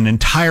 she ate an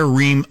entire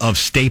ream of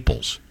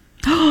staples.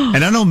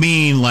 And I don't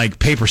mean like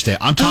paper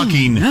staples. I'm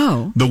talking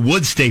the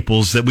wood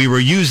staples that we were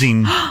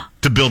using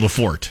to build a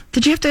fort.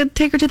 Did you have to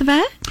take her to the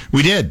vet?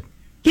 We did.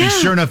 Yeah. And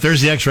sure enough,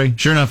 there's the x-ray.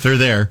 Sure enough, they're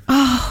there.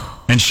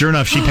 Oh. And sure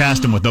enough, she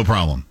passed them with no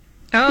problem.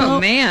 Oh,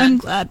 man. I'm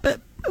glad,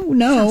 but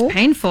no. Sounds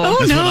painful. Oh,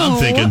 That's no. what I'm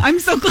thinking.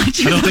 I'm so glad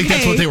you're I don't think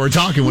that's what they were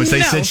talking when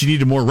they said she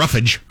needed more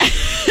roughage.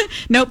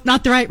 Nope,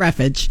 not the right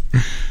roughage.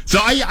 So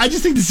I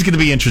just think this is going to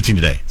be interesting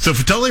today. So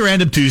for Totally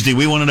Random Tuesday,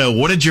 we want to know,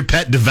 what did your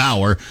pet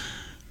devour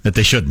that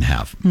they shouldn't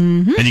have?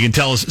 Mm-hmm. And you can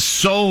tell us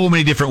so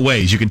many different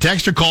ways. You can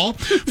text or call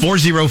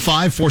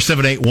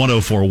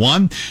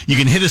 405-478-1041. You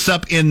can hit us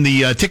up in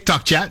the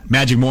TikTok chat,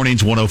 Magic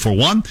Mornings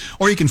 1041,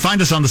 or you can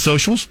find us on the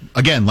socials,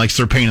 again, like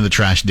Sir Pain in the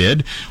Trash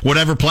did.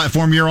 Whatever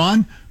platform you're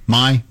on,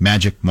 My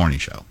Magic Morning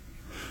Show.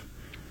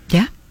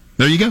 Yeah.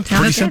 There you go.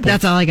 Pretty simple.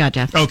 That's all I got,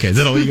 Jeff. Okay, is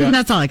that all you got?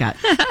 That's all I got.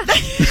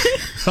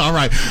 All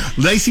right.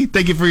 Lacey,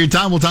 thank you for your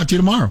time. We'll talk to you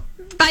tomorrow.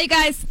 Bye, you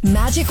guys.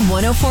 Magic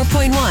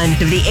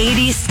 104.1 of the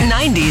 80s,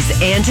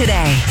 90s, and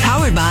today.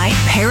 Powered by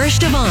Parish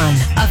Devon,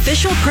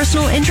 official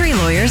personal injury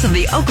lawyers of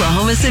the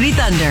Oklahoma City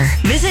Thunder.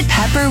 Visit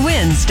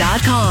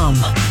pepperwinds.com.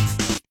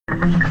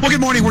 Well, good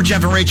morning. We're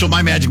Jeff and Rachel,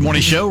 My Magic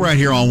Morning Show, right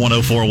here on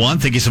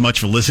 104.1. Thank you so much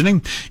for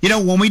listening. You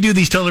know, when we do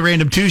these Totally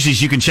Random Tuesdays,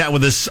 you can chat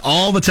with us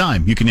all the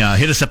time. You can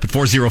hit us up at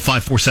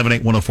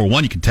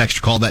 405-478-1041. You can text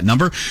or call that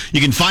number. You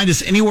can find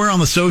us anywhere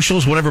on the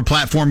socials, whatever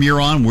platform you're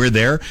on, we're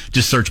there.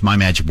 Just search My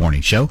Magic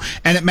Morning Show.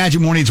 And at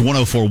Magic Mornings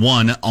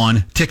 1041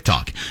 on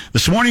TikTok.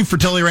 This morning for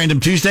Totally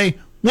Random Tuesday,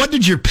 what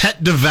did your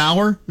pet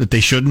devour that they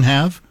shouldn't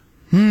have?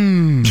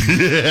 I'm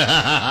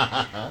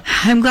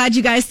glad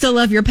you guys still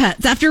love your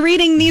pets. After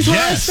reading these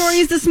horror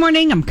stories this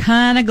morning, I'm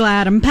kind of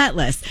glad I'm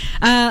petless.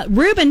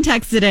 Ruben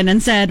texted in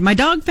and said, my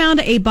dog found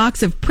a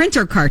box of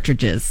printer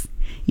cartridges.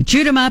 He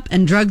chewed them up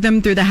and dragged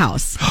them through the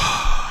house.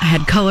 I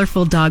had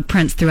colorful dog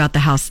prints throughout the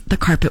house. The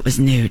carpet was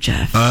new,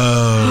 Jeff.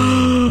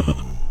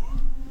 Oh.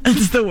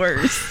 That's the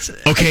worst.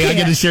 Okay, I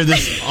got to share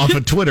this off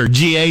of Twitter.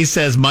 GA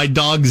says, my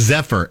dog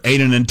Zephyr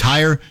ate an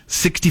entire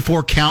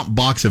 64-count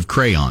box of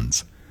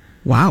crayons.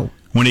 Wow.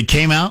 When it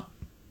came out,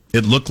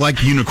 it looked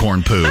like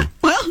unicorn poo.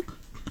 Well,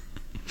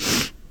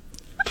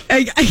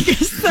 I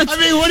guess that's what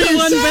do the you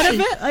one say?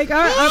 benefit. Like,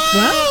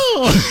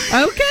 well,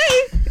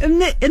 okay.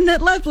 Isn't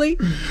that lovely?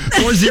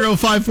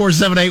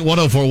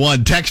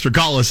 405-478-1041. Text or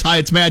call us. Hi,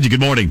 it's Magic. Good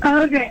morning.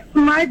 Okay,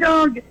 my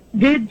dog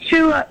did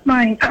chew up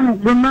my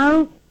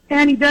remote,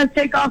 and he does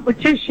take off with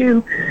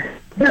tissue.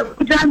 But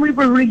one time we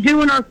were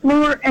redoing our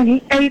floor, and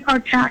he ate our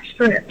tack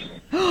strips.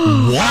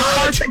 What? Our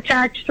carpet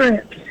tack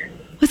strips.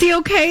 Was he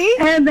okay?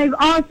 And they've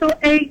also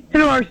ate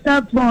through our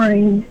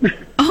subflooring.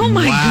 Oh,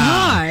 my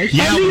gosh.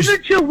 Yeah, and these are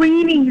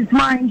Chiweenies,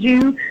 mind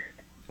you.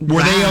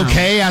 Were they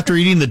okay after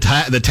eating the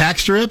tack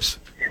strips?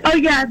 Oh,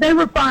 yeah, they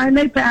were fine.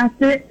 They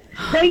passed it.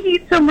 They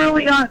eat some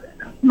really odd...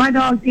 My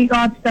dogs eat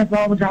odd stuff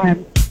all the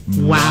time.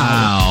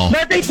 Wow.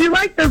 But they do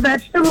like their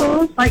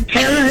vegetables, like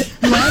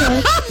carrots,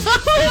 lettuce.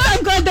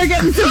 I'm glad they're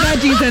getting some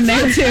veggies in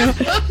there, too.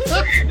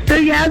 So,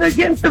 yeah, they're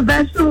getting some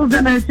vegetables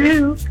in there,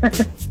 too.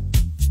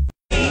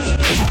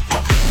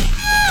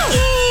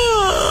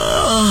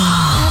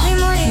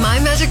 My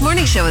Magic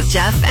Morning Show with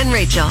Jeff and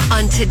Rachel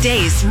on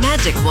today's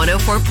Magic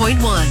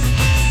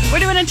 104.1. We're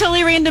doing a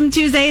totally random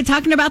Tuesday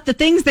talking about the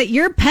things that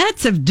your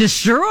pets have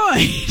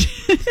destroyed.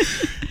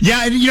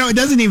 Yeah, it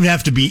doesn't even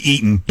have to be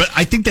eaten, but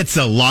I think that's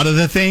a lot of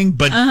the thing.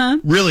 But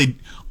really,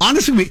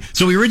 honestly,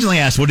 we originally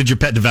asked, what did your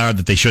pet devour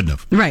that they shouldn't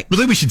have? Right.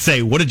 Really, we should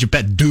say, what did your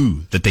pet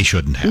do that they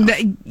shouldn't have?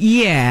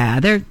 Yeah,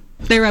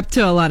 they're up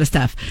to a lot of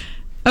stuff.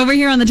 Over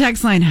here on the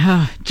text line,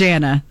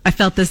 Jana, I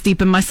felt this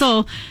deep in my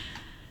soul.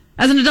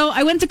 As an adult,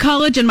 I went to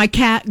college and my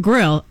cat,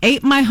 Grill,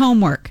 ate my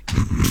homework.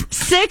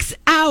 6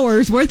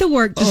 hours worth of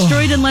work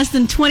destroyed in less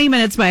than 20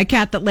 minutes by a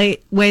cat that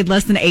weighed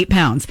less than 8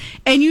 pounds.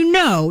 And you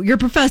know your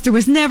professor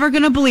was never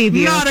going to believe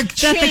you Not a that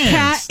chance. the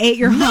cat ate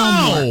your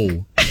homework.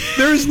 No,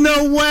 there's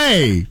no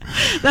way.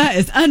 That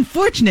is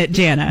unfortunate,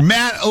 Jana.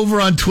 Matt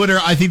over on Twitter,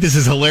 I think this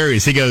is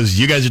hilarious. He goes,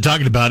 you guys are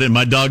talking about it, and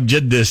my dog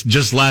did this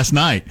just last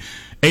night.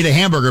 Ate a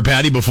hamburger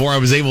patty before I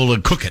was able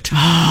to cook it.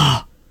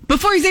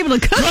 Before he's able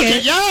to cook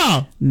it?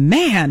 Yeah.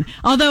 Man.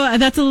 Although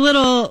that's a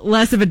little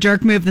less of a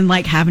jerk move than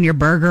like having your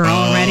burger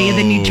already, and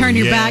then you turn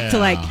your back to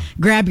like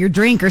grab your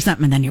drink or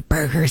something, and then your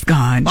burger's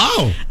gone.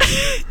 Oh.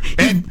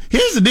 And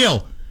here's the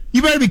deal.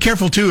 You better be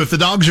careful, too. If the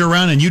dogs are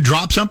around and you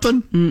drop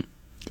something,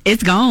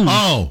 it's gone.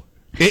 Oh.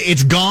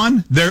 It's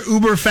gone. They're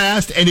uber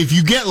fast. And if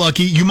you get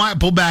lucky, you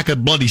might pull back a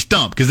bloody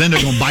stump because then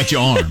they're going to bite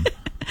your arm.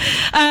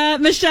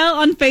 Michelle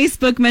on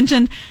Facebook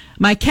mentioned,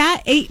 my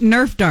cat ate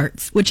Nerf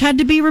darts, which had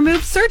to be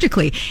removed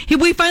surgically.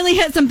 We finally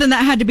hit something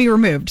that had to be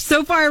removed.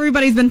 So far,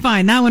 everybody's been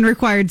fine. That one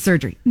required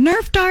surgery.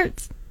 Nerf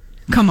darts?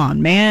 Come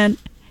on, man.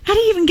 How do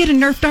you even get a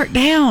Nerf dart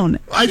down?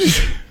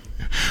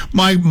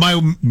 My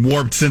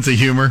warped sense of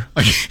humor.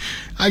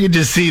 I could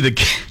just see the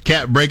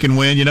cat breaking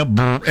wind,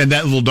 and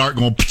that little dart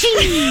going.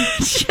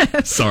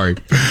 Sorry.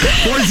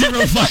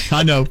 405.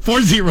 I know.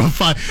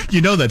 405.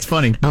 You know that's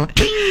funny.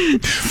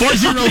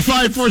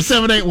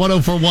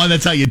 405-478-1041.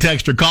 That's how you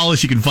text or call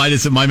us. You can find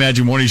us at My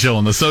Magic Morning Show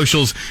on the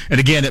socials, and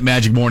again at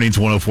Magic Mornings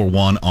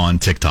 1041 on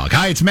TikTok.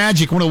 Hi, it's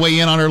Magic. Want to weigh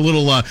in on our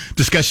little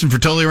discussion for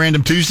Totally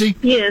Random Tuesday?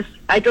 Yes.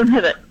 I don't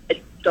have a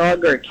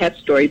dog or a cat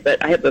story,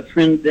 but I have a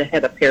friend that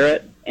had a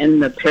parrot,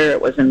 and the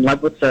parrot was in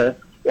love with the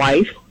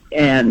wife,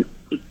 and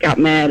he got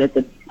mad at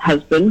the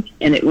husband,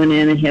 and it went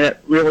in and had a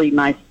really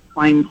nice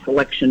fine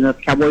selection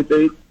of cowboy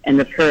boots, and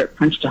the parrot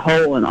punched a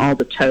hole in all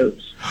the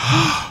toes.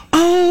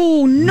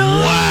 Oh, no!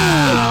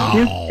 Wow!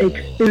 Just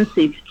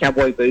expensive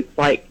cowboy boots,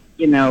 like,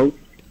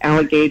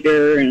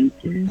 alligator and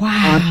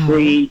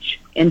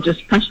ostrich, and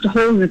just punched a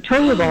hole in the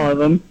toe with all of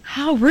them.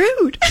 How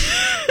rude!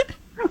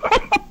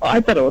 I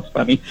thought it was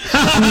funny.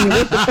 I mean,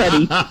 it wasn't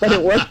funny, but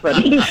it was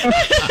funny.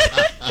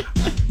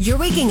 You're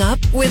waking up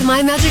with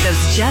My Magic of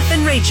Jeff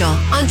and Rachel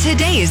on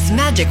today's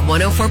Magic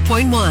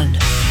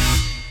 104.1.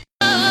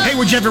 Hey,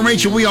 we're Jeff and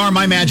Rachel. We are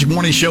My Magic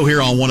Morning Show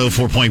here on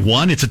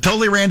 104.1. It's a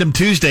totally random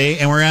Tuesday,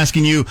 and we're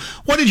asking you,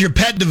 what did your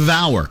pet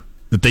devour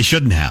that they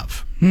shouldn't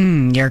have?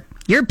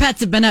 Your pets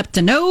have been up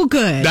to no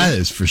good. That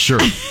is for sure.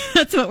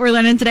 That's what we're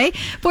learning today.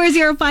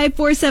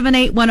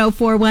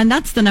 405-478-1041.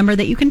 That's the number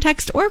that you can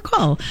text or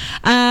call.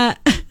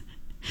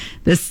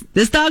 This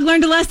dog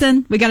learned a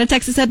lesson. We got a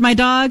text that said, my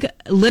dog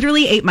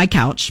literally ate my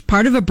couch,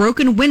 part of a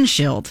broken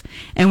windshield,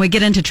 and we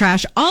get into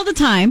trash all the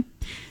time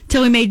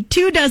till we made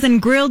 24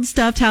 grilled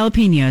stuffed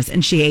jalapenos,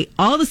 and she ate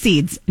all the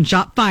seeds and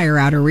shot fire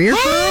out her rear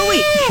for a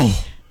week.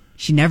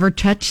 She never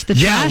touched the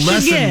trash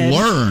again. Lesson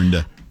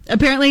learned.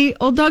 Apparently,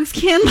 old dogs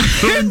can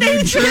learn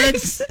new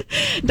tricks.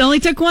 It only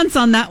took once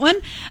on that one.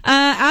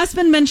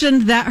 Aspen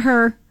mentioned that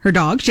her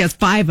dog, she has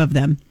 5 of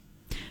them.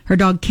 Her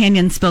dog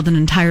Canyon spilled an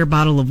entire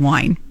bottle of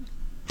wine.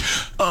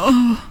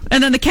 Oh,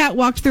 and then the cat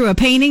walked through a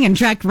painting and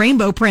tracked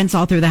rainbow prints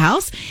all through the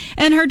house.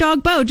 And her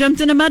dog Bo jumped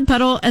in a mud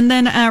puddle and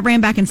then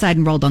ran back inside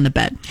and rolled on the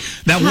bed.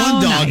 That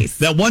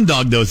one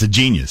dog, though, is a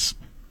genius.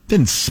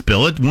 Didn't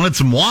spill it. Wanted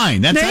some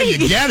wine. That's how you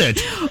get it.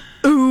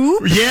 Ooh.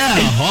 Yeah.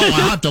 Oh,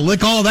 I'll have to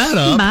lick all that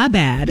up. My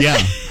bad. Yeah.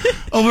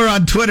 Over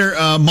on Twitter,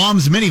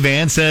 Mom's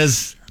Minivan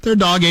says their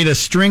dog ate a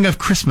string of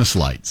Christmas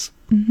lights.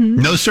 Mm-hmm.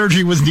 No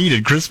surgery was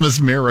needed. Christmas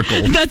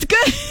miracle. That's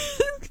good.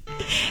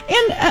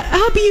 And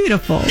how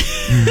beautiful.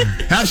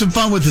 Have some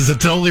fun with this. A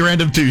totally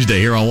random Tuesday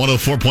here on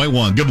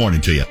 104.1. Good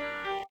morning to you.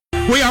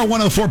 We are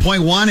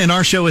 104.1, and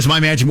our show is My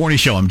Magic Morning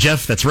Show. I'm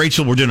Jeff. That's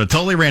Rachel. We're doing a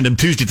totally random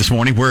Tuesday this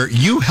morning where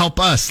you help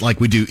us like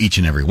we do each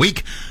and every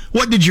week.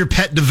 What did your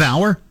pet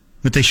devour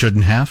that they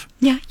shouldn't have?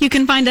 Yeah, you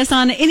can find us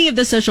on any of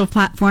the social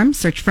platforms.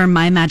 Search for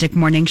My Magic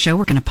Morning Show.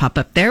 We're going to pop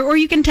up there. Or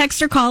you can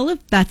text or call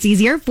if that's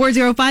easier.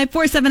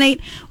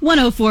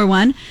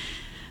 405-478-1041.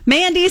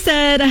 Mandy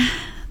said,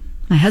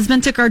 my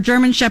husband took our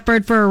German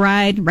Shepherd for a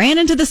ride, ran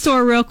into the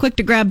store real quick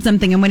to grab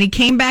something, and when he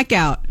came back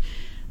out,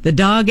 the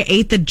dog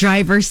ate the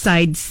driver's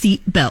side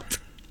seat belt.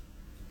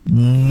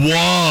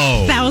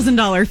 Whoa.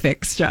 $1,000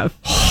 fix, Jeff.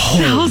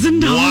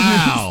 $1,000.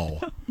 Wow.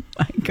 Oh,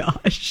 my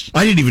gosh.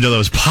 I didn't even know that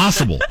was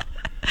possible.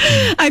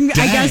 I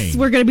guess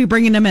we're going to be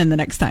bringing them in the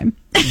next time.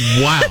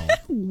 Wow.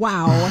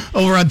 Wow.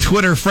 Over on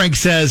Twitter, Frank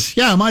says,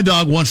 yeah, my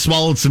dog once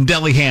swallowed some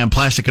deli ham,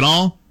 plastic and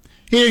all.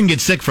 He didn't get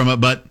sick from it,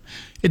 but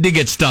it did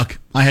get stuck.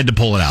 I had to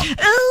pull it out.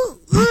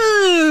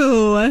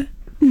 Ooh.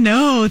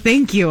 No,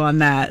 thank you on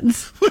that.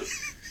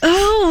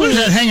 Oh. What is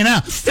that hanging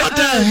out? What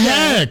the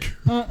heck?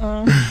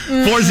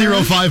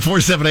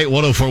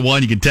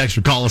 405-478-1041. You can text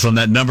or call us on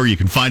that number. You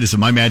can find us at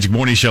My Magic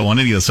Morning Show on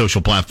any of the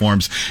social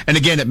platforms. And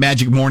again, at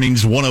Magic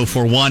Mornings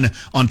 1041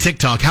 on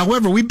TikTok.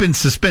 However, we've been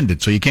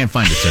suspended, so you can't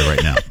find us there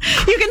right now.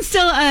 You can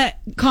still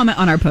comment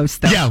on our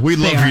post, though. Yeah, we'd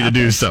love for you to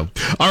do so.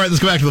 All right, let's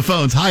go back to the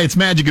phones. Hi, it's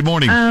Magic. Good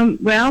morning.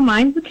 Well,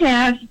 mine's a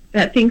cat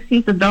that thinks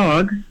he's a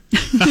dog.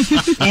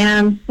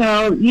 And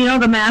so,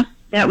 the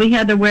that we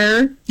had to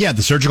wear? Yeah,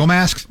 the surgical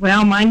masks.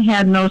 Well, mine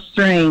had no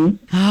strings.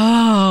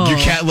 Oh. Your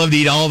cat loved to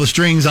eat all the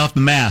strings off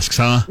the masks,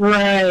 huh?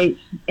 Right.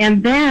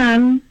 And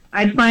then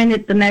I'd find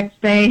it the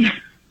next day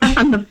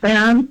on the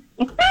fan,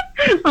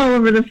 all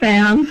over the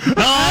fan.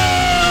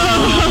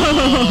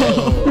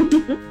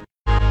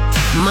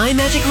 My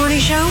Magic Morning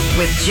Show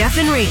with Jeff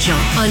and Rachel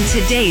on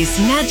today's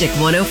Magic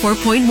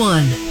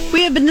 104.1.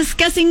 We have been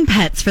discussing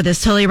pets for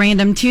this totally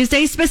random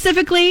Tuesday,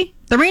 specifically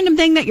the random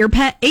thing that your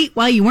pet ate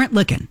while you weren't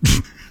looking.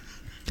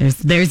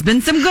 There's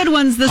been some good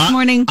ones this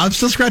morning. I'm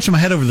still scratching my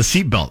head over the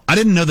seatbelt. I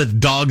didn't know that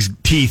dogs'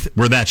 teeth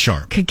were that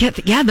sharp. Those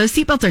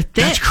seatbelts are thick.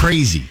 That's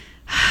crazy.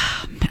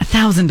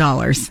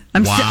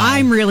 $1,000. Wow.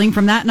 I'm reeling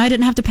from that, and I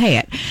didn't have to pay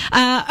it.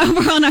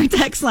 Over on our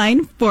text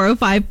line,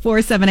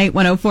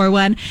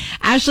 405-478-1041,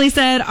 Ashley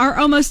said, our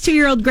almost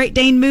 2-year-old Great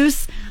Dane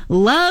Moose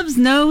loves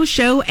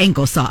no-show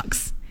ankle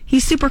socks.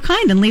 He's super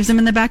kind and leaves them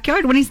in the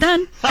backyard when he's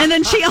done. And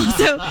then she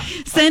also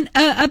sent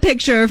a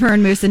picture of her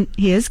and Moose, and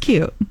he is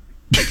cute.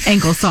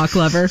 Ankle sock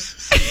lover.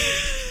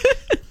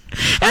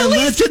 I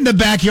left it in the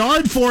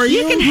backyard for you.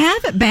 You can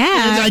have it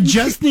back. I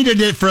just needed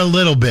it for a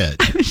little bit.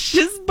 I was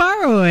just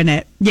borrowing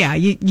it. Yeah,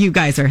 you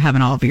guys are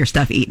having all of your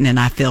stuff eaten, and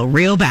I feel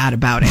real bad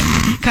about it.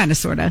 Kind of,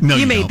 sort of. No,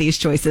 you made don't. these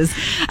choices.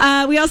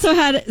 We also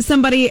had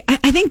somebody,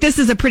 I think this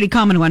is a pretty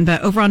common one,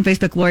 but over on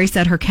Facebook, Lori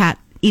said her cat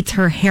eats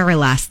her hair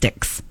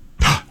elastics.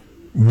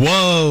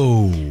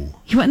 Whoa.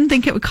 You wouldn't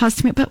think it would cause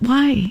too much, but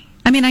why?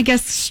 I mean, I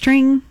guess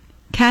string,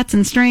 cats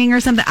and string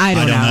or something. I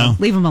don't know.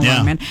 Leave them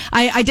alone, man.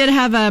 I did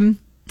have,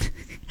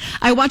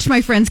 I watched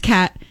my friend's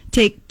cat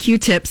take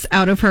Q-tips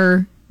out of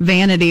her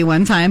vanity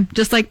one time.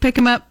 Just like pick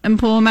them up and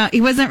pull them out.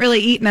 He wasn't really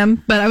eating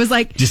them, but I was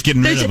like... Just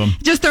getting rid of them.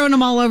 Just throwing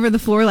them all over the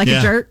floor like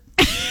a jerk.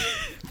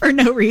 For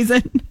no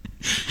reason.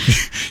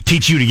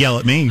 Teach you to yell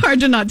at me. Hard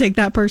to not take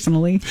that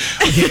personally.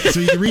 Okay, so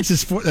you can reach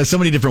us so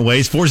many different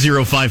ways.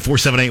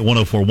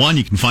 405-478-1041.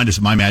 You can find us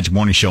at My Magic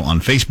Morning Show on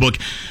Facebook.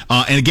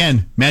 And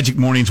again, Magic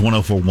Mornings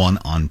 1041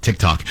 on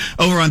TikTok.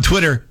 Over on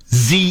Twitter,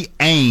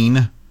 Z-Ain.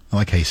 I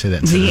like how you say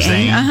that.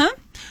 Z-Ain,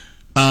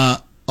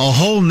 a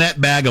whole net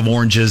bag of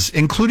oranges,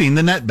 including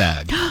the net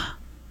bag.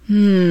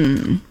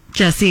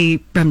 Jesse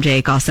from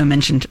Jake also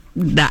mentioned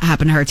that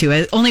happened to her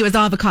too. Only it was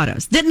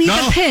avocados. Didn't eat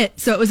the pit,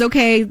 so it was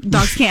okay.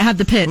 Dogs can't have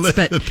the pits,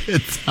 but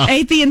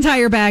ate the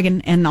entire bag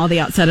and all the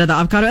outside of the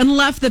avocado and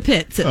left the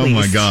pits at least. Oh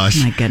my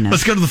gosh. My goodness.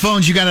 Let's go to the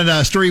phones. You got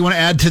a story you want to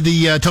add to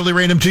the Totally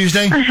Random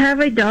Tuesday? I have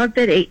a dog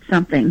that ate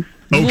something.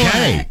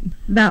 Okay.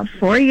 About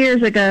 4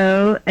 years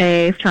ago,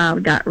 a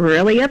child got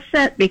really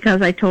upset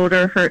because I told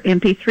her her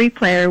MP3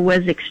 player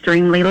was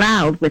extremely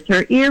loud with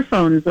her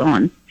earphones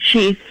on.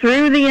 She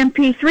threw the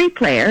MP3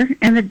 player,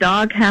 and the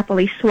dog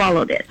happily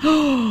swallowed it.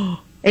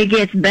 It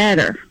gets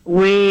better.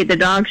 The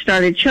dog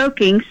started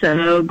choking,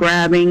 so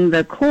grabbing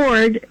the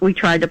cord, we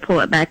tried to pull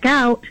it back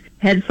out.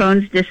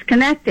 Headphones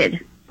disconnected.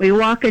 We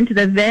walk into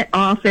the vet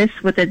office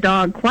with the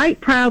dog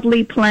quite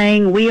proudly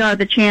playing We Are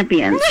the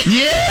Champions.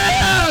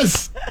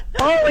 Yes!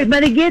 Oh,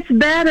 but it gets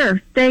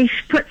better. They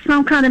put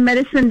some kind of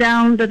medicine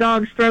down the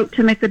dog's throat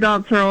to make the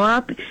dog throw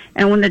up.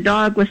 And when the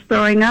dog was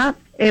throwing up,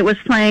 it was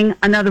playing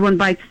Another One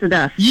Bites the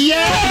Dust.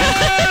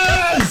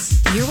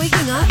 Yes! You're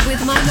waking up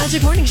with My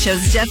Magic Morning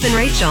Show's Jeff and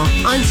Rachel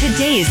on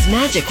today's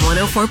Magic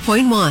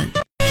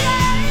 104.1.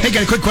 Hey,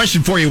 got a quick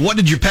question for you. What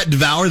did your pet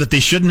devour that they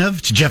shouldn't have?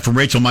 It's Jeff and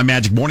Rachel, My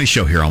Magic Morning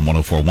Show here on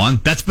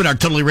 104.1. That's been our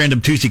Totally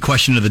Random Tuesday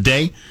question of the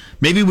day.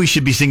 Maybe we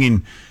should be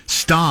singing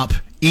Stop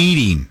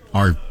Eating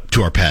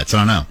to our pets. I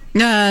don't know.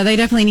 They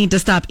definitely need to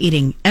stop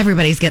eating.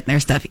 Everybody's getting their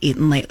stuff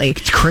eaten lately.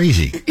 It's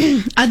crazy.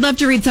 I'd love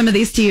to read some of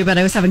these to you, but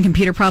I was having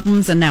computer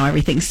problems, and now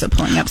everything's still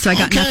pulling up, so I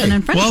got nothing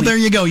in front of me. Well, there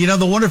you go. You know,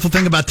 the wonderful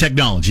thing about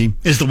technology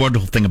is the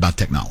wonderful thing about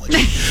technology.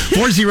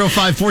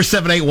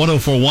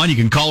 405-478-1041. You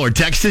can call or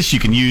text us. You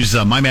can use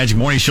My Magic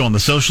Morning Show on the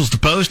socials to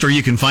post, or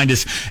you can find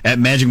us at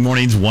Magic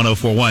Mornings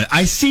 1041.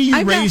 I see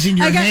you raising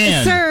your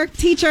hand. Sir,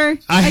 teacher,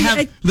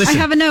 listen, I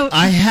have a note.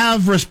 I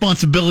have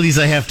responsibilities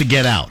I have to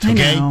get out,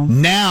 okay? I know.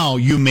 Now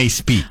you may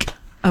speak.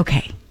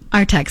 Okay.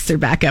 Our texts are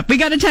back up. We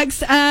got a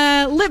text,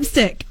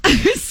 lipstick.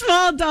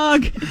 Small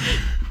dog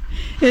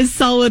is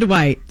solid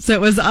white. So it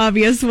was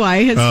obvious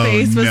why his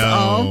face was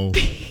all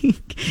pink.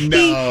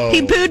 No.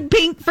 He pooed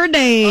pink for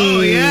days.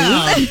 Oh,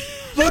 yeah.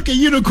 Look, a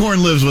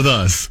unicorn lives with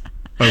us.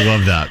 I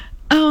love that.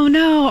 Oh,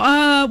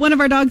 no. One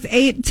of our dogs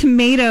ate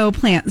tomato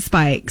plant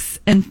spikes,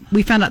 and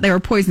we found out they were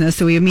poisonous,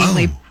 so we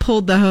immediately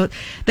pulled the hose.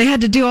 They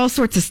had to do all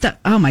sorts of stuff.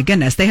 Oh, my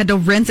goodness. They had to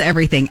rinse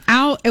everything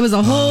out. It was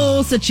a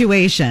whole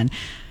situation.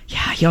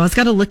 Yeah, you always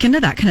got to look into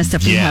that kind of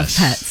stuff when you have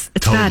pets.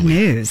 It's bad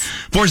news.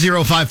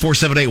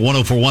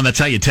 405-478-1041. That's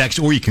how you text,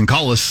 or you can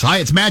call us. Hi,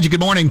 it's Magic. Good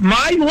morning.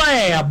 My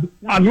lab,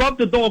 I love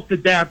the dog to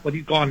death, but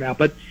he's gone now.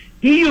 But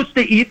he used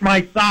to eat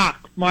my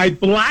socks, my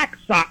black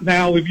sock.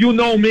 Now, if you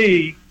know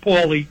me,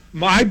 Paulie,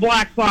 my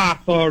black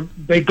socks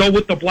they go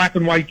with the black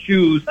and white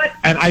shoes,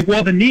 and I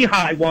wore the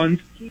knee-high ones.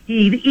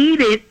 He'd eat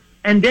it,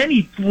 and then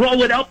he'd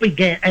throw it up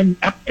again, and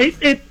I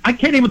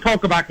can't even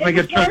talk about it because I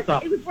get choked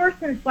up. It was worse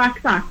than his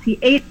black socks. He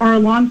ate our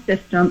alarm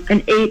system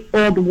and ate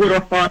all the wood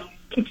off our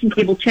kitchen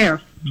table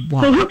chairs.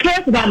 Wow. So who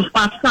cares about his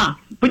black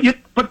socks? But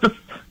the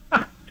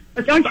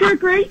Don't you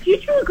agree? Do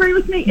you agree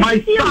with me? my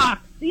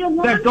socks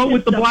that go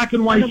with the black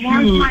and white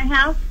shoes, my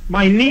house,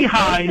 my knee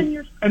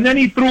high, and then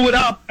he threw it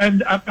up.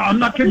 And I'm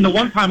not kidding. The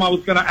one time I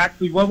was going to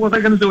actually, what was I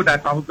going to do with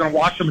that? I was going to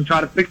wash them and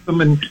try to fix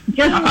them. And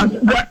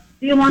the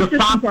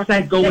socks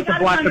that go with the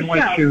black and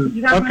white shoes.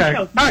 Okay.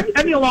 All right.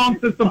 And the alarm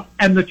system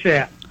and the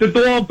chair. The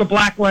dog, the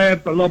black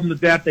labs, I love them to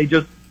death.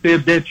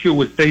 They're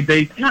chewers. They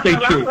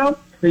chew.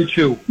 They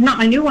chew. No,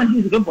 I knew one.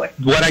 He's a good boy.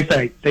 What I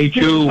say? They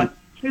chew.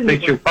 They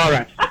chew. All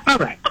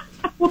right.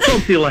 We'll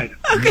talk to you later.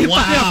 Okay,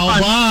 wow,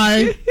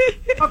 bye.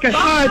 Okay,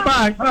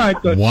 bye. All right,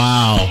 good.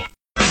 Wow.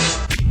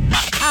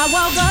 I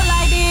woke up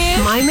like this.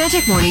 My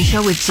Magic Morning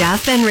Show with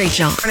Jeff and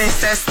Rachel. And it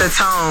sets the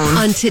tone.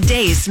 On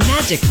today's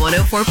Magic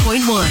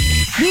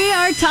 104.1. We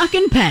are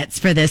talking pets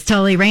for this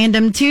totally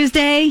random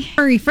Tuesday.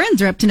 Furry friends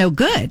are up to no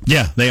good.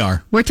 Yeah, they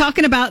are. We're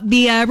talking about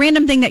the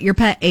random thing that your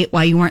pet ate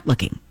while you weren't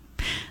looking.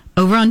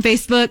 Over on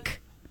Facebook,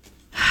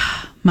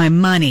 my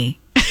money.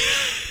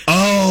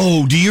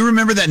 Oh, do you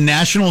remember that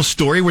national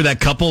story where that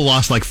couple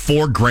lost like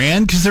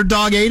 $4,000 because their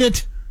dog ate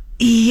it?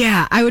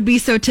 Yeah, I would be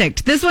so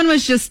ticked. This one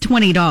was just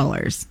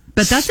 $20,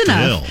 but that's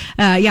enough.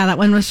 Yeah, that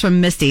one was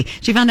from Misty.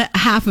 She found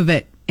half of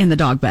it in the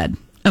dog bed,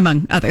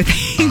 among other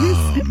things.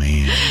 Oh,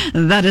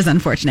 man. That is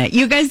unfortunate.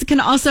 You guys can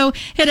also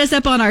hit us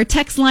up on our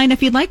text line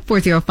if you'd like,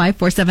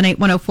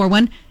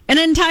 405-478-1041. An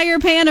entire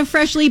pan of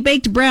freshly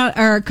baked brown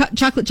or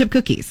chocolate chip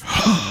cookies.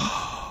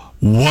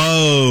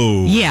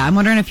 Whoa. Yeah, I'm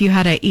wondering if you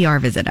had an ER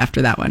visit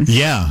after that one.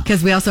 Yeah.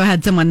 Because we also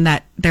had someone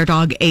that their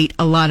dog ate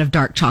a lot of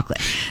dark chocolate.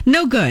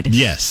 No good.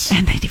 Yes.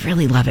 And they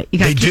really love it. You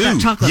got to keep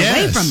that chocolate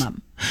away from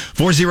them.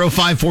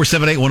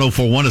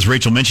 405-478-1041. As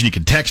Rachel mentioned, you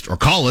can text or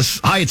call us.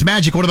 Hi, it's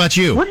Magic. What about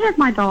you? What has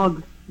my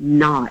dog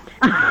not?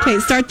 Okay,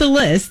 start the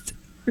list.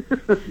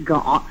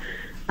 God.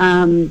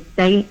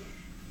 They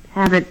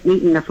haven't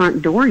eaten the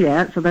front door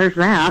yet, so there's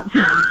that.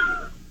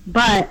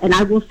 But, and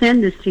I will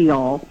send this to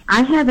y'all,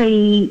 I have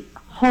a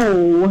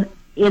hole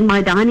in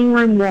my dining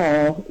room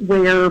wall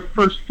where,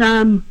 for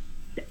some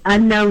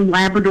unknown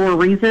Labrador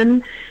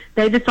reason,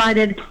 they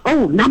decided,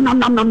 oh, nom, nom,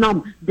 nom, nom,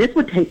 nom, this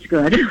would taste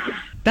good.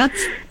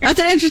 That's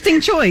an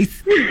interesting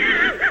choice.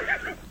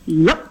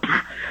 Yep.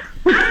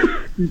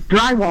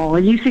 Drywall,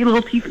 and you see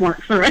little teeth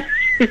marks through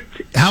it.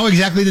 How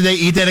exactly did they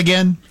eat that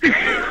again?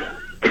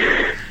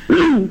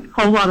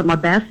 Whole lot of my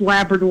best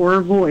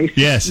Labrador voice.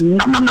 Yes.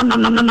 Nom, nom, nom,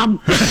 nom, nom, nom, nom.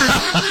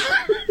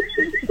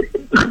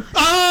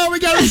 Oh, we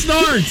got a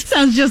snort.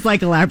 Sounds just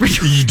like a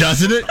Labrador.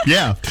 Doesn't it?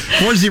 Yeah.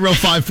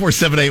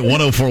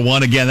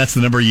 405-478-1041. Again, that's the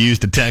number you use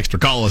to text or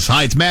call us.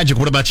 Hi, it's Magic.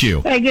 What about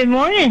you? Hey, good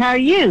morning. How are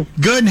you?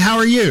 Good, and how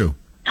are you?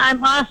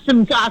 I'm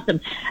awesome.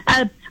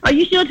 Are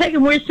you still taking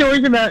weird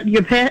stories about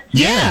your pet?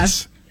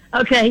 Yes.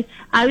 Okay.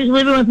 I was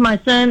living with my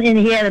son, and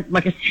he had a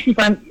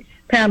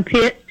 65-pound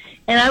pit,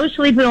 and I was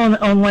sleeping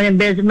on one of the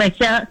beds in my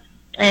couch,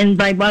 and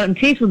my bottom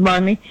teeth was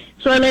bothering me,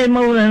 so I laid him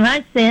over the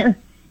nightstand.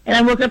 And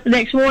I woke up the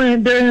next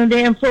morning during the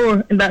damn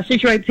floor in about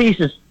 6 or 8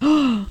 pieces.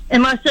 And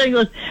my son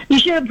goes, you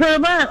should have put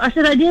them up. I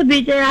said, I did,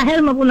 BJ. I had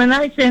them up on the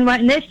nightstand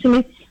right next to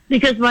me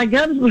because my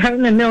gums were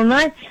hurting in the middle of the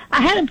night.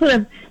 I had them put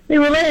up. They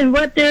were laying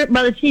right there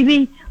by the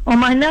TV on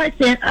my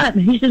nightstand up.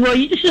 And he said, well,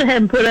 you just should have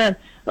them put up.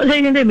 What are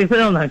you going to do? Me put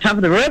it on the top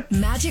of the roof?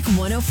 Magic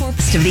 104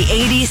 of the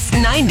 80s,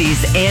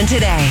 90s, and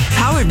today.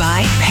 Powered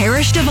by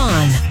Parrish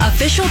Devon,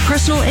 official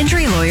personal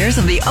injury lawyers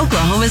of the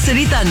Oklahoma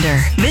City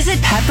Thunder. Visit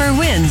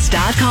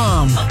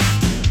pepperwinds.com.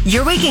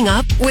 You're waking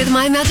up with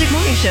My Magic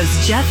Morning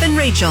Show's Jeff and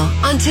Rachel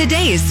on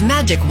today's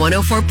Magic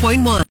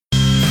 104.1.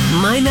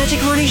 My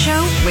Magic Morning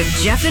Show with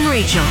Jeff and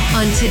Rachel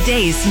on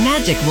today's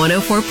Magic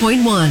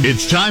 104.1.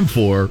 It's time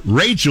for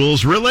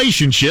Rachel's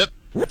relationship.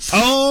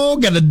 Oh,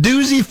 got a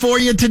doozy for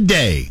you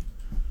today.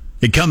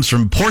 It comes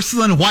from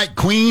Porcelain White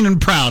Queen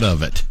and proud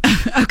of it.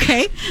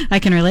 Okay, I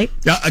can relate.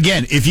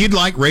 Again, if you'd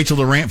like Rachel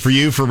to rant for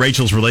you for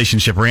Rachel's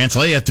relationship rants,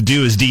 all you have to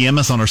do is DM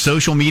us on our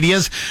social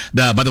medias.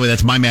 By the way,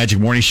 that's My Magic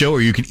Morning Show,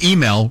 or you can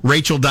email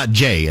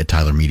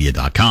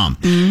rachel.j@tylermedia.com.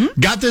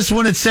 Mm-hmm. Got this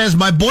one. It says,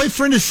 my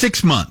boyfriend is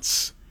 6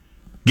 months.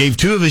 Gave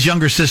 2 of his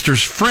younger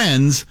sister's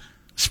friends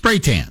spray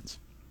tans.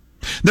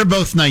 They're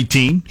both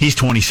 19. He's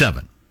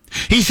 27.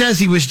 He says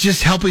he was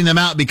just helping them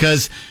out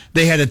because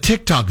they had a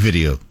TikTok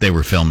video they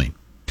were filming.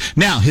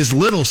 Now, his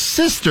little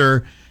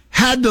sister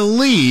had to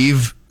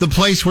leave the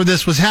place where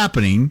this was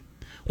happening,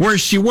 where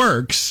she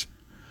works,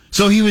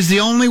 so he was the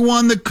only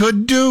one that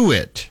could do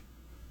it.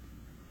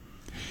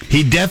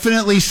 He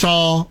definitely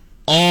saw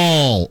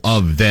all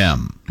of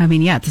them. I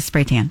mean, yeah, it's a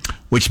spray tan.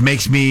 Which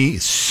makes me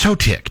so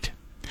ticked.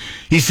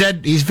 He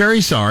said he's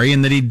very sorry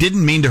and that he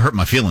didn't mean to hurt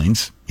my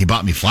feelings. He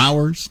bought me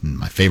flowers and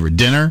my favorite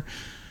dinner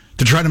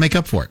to try to make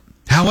up for it.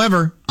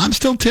 However, I'm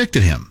still ticked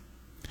at him.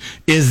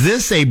 Is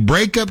this a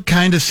breakup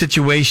kind of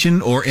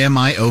situation, or am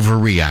I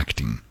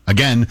overreacting?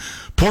 Again,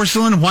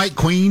 Porcelain White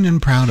Queen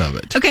and proud of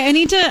it. Okay, I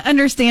need to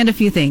understand a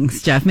few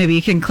things, Jeff. Maybe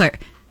you can clear.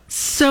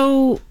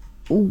 So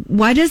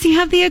why does he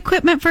have the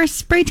equipment for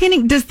spray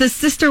tanning? Does the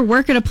sister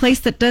work at a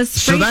place that does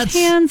spray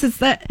tans?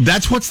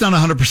 That's what's not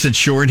 100%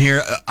 sure in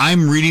here.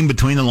 I'm reading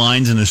between the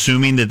lines and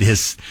assuming that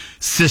his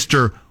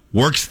sister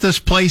works at this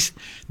place.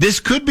 This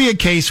could be a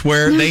case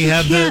where they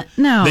have the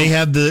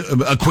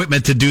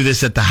equipment to do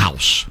this at the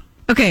house.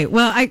 Okay,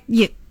 well,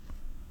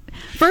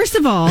 first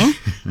of all,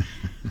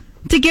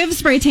 to give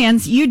spray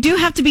tans, you do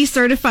have to be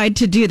certified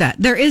to do that.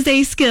 There is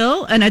a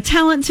skill and a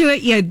talent to it.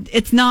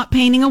 It's not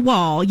painting a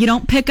wall. You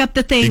don't pick up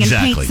the thing and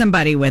paint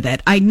somebody with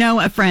it. I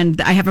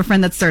have a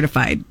friend that's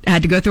certified. I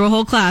had to go through a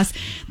whole class.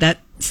 That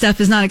stuff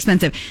is not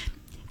expensive.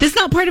 This is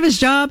not part of his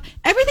job.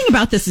 Everything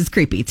about this is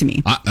creepy to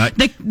me.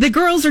 The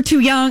girls are too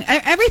young.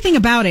 Everything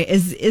about it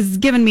is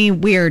giving me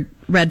weird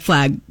red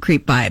flag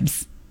creep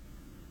vibes.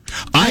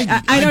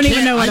 I don't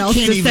even know what else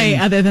to say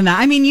other than that.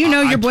 I mean,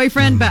 your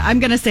boyfriend, but I'm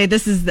going to say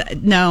this is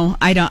no.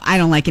 I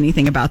don't like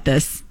anything about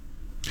this.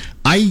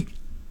 I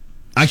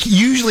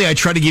usually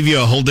try to give you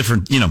a whole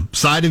different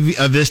side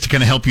of this to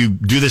kind of help you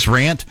do this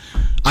rant.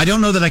 I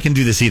don't know that I can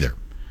do this either.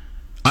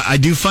 I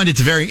do find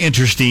it's very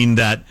interesting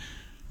that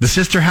the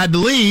sister had to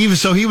leave,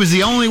 so he was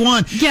the only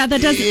one. Yeah,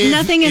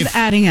 nothing is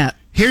adding up.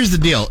 Here's the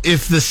deal.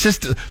 If the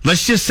sister,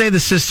 let's just say the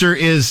sister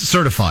is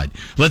certified.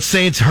 Let's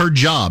say it's her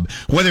job,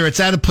 whether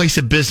it's at a place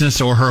of business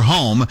or her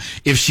home.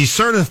 If she's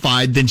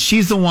certified, then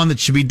she's the one that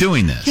should be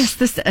doing this.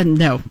 Yes,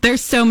 no.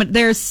 There's so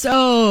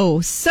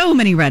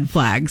many red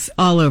flags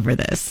all over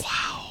this.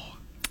 Wow.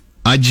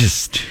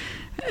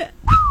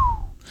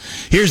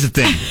 Here's the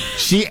thing.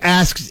 She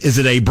asks, is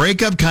it a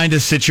breakup kind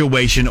of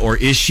situation or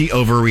is she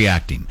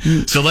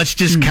overreacting? So let's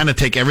just kind of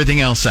take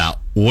everything else out.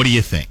 What do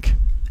you think?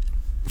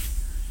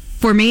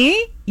 For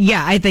me,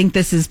 yeah, I think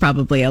this is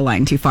probably a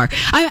line too far.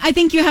 I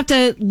think you have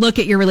to look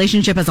at your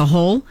relationship as a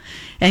whole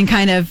and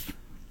kind of,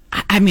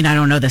 I mean, I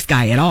don't know this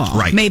guy at all.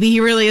 Right. Maybe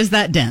he really is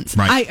that dense.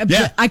 Right.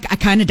 I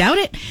kind of doubt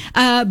it.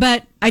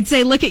 But I'd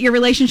say look at your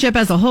relationship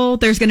as a whole.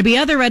 There's going to be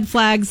other red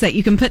flags that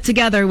you can put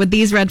together with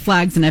these red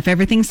flags. And if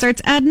everything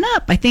starts adding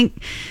up, I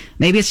think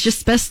maybe it's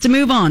just best to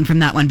move on from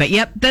that one. But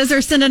yep, those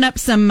are sending up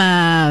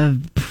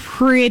some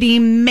pretty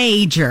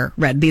major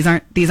red. These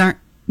aren't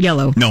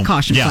yellow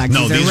caution flags.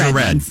 No, these are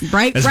red.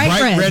 Bright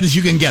red as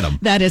you can get them.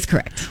 That is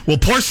correct. Well,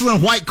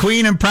 Porcelain White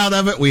Queen, I'm proud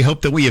of it. We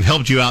hope that we have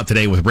helped you out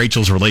today with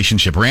Rachel's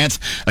relationship rants.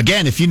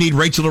 Again, if you need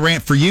Rachel to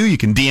rant for you, you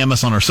can DM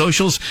us on our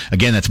socials.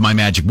 Again, that's My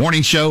Magic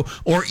Morning Show,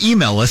 or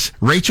email us,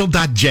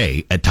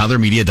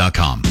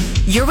 rachel.j@tylermedia.com.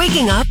 You're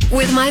waking up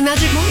with My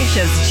Magic Morning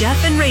Show's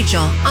Jeff and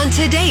Rachel on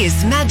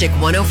today's Magic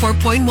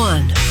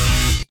 104.1.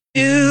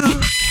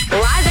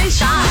 Rise and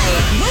shine.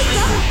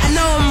 Wake up. I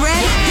know I'm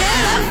ready.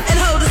 Get up and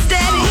hold it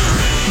steady.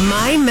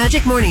 My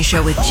Magic Morning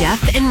Show with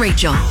Jeff and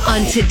Rachel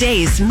on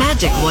today's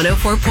Magic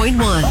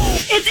 104.1.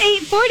 It's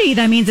 8:40.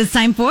 That means it's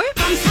time for...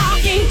 I'm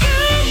talking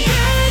good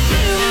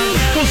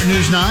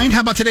News 9.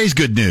 How about today's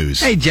good news?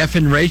 Hey, Jeff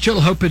and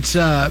Rachel. Hope it's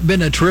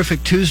been a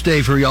terrific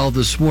Tuesday for y'all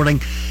this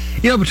morning.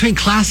 Between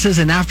classes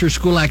and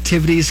after-school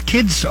activities,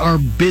 kids are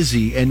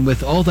busy, and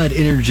with all that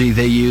energy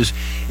they use,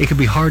 it can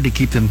be hard to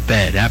keep them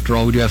fed. After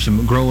all, we do have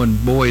some growing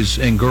boys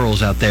and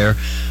girls out there.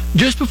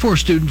 Just before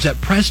students at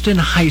Preston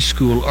High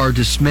School are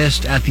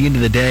dismissed at the end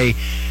of the day,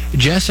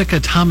 Jessica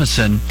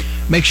Thomason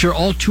makes sure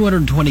all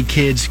 220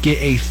 kids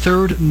get a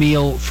third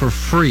meal for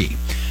free.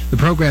 The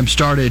program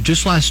started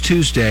just last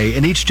Tuesday,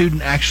 and each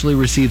student actually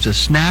receives a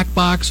snack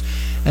box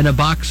and a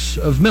box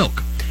of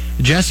milk.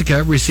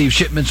 Jessica receives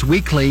shipments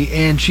weekly,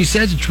 and she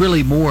says it's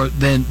really more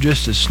than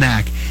just a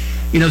snack.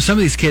 Some of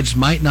these kids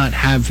might not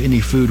have any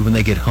food when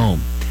they get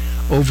home.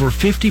 Over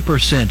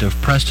 50% of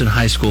Preston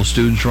High School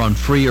students are on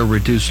free or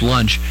reduced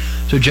lunch,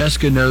 so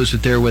Jessica knows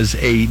that there was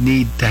a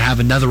need to have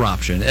another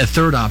option, a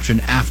third option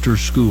after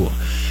school.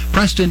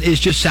 Preston is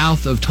just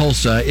south of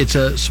Tulsa. It's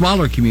a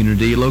smaller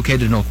community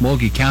located in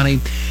Okmulgee County.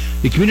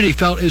 The community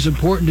felt it was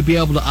important to be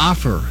able to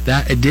offer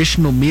that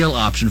additional meal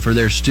option for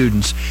their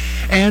students.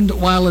 And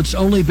while it's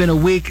only been a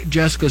week,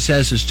 Jessica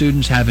says the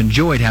students have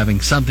enjoyed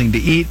having something to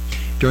eat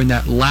during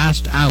that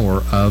last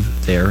hour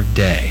of their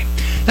day.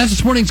 That's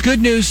this morning's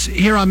good news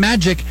here on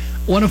Magic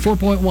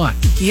 104.1.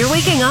 You're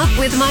waking up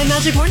with My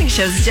Magic Morning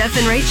Show's Jeff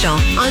and Rachel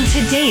on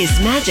today's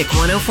Magic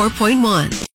 104.1.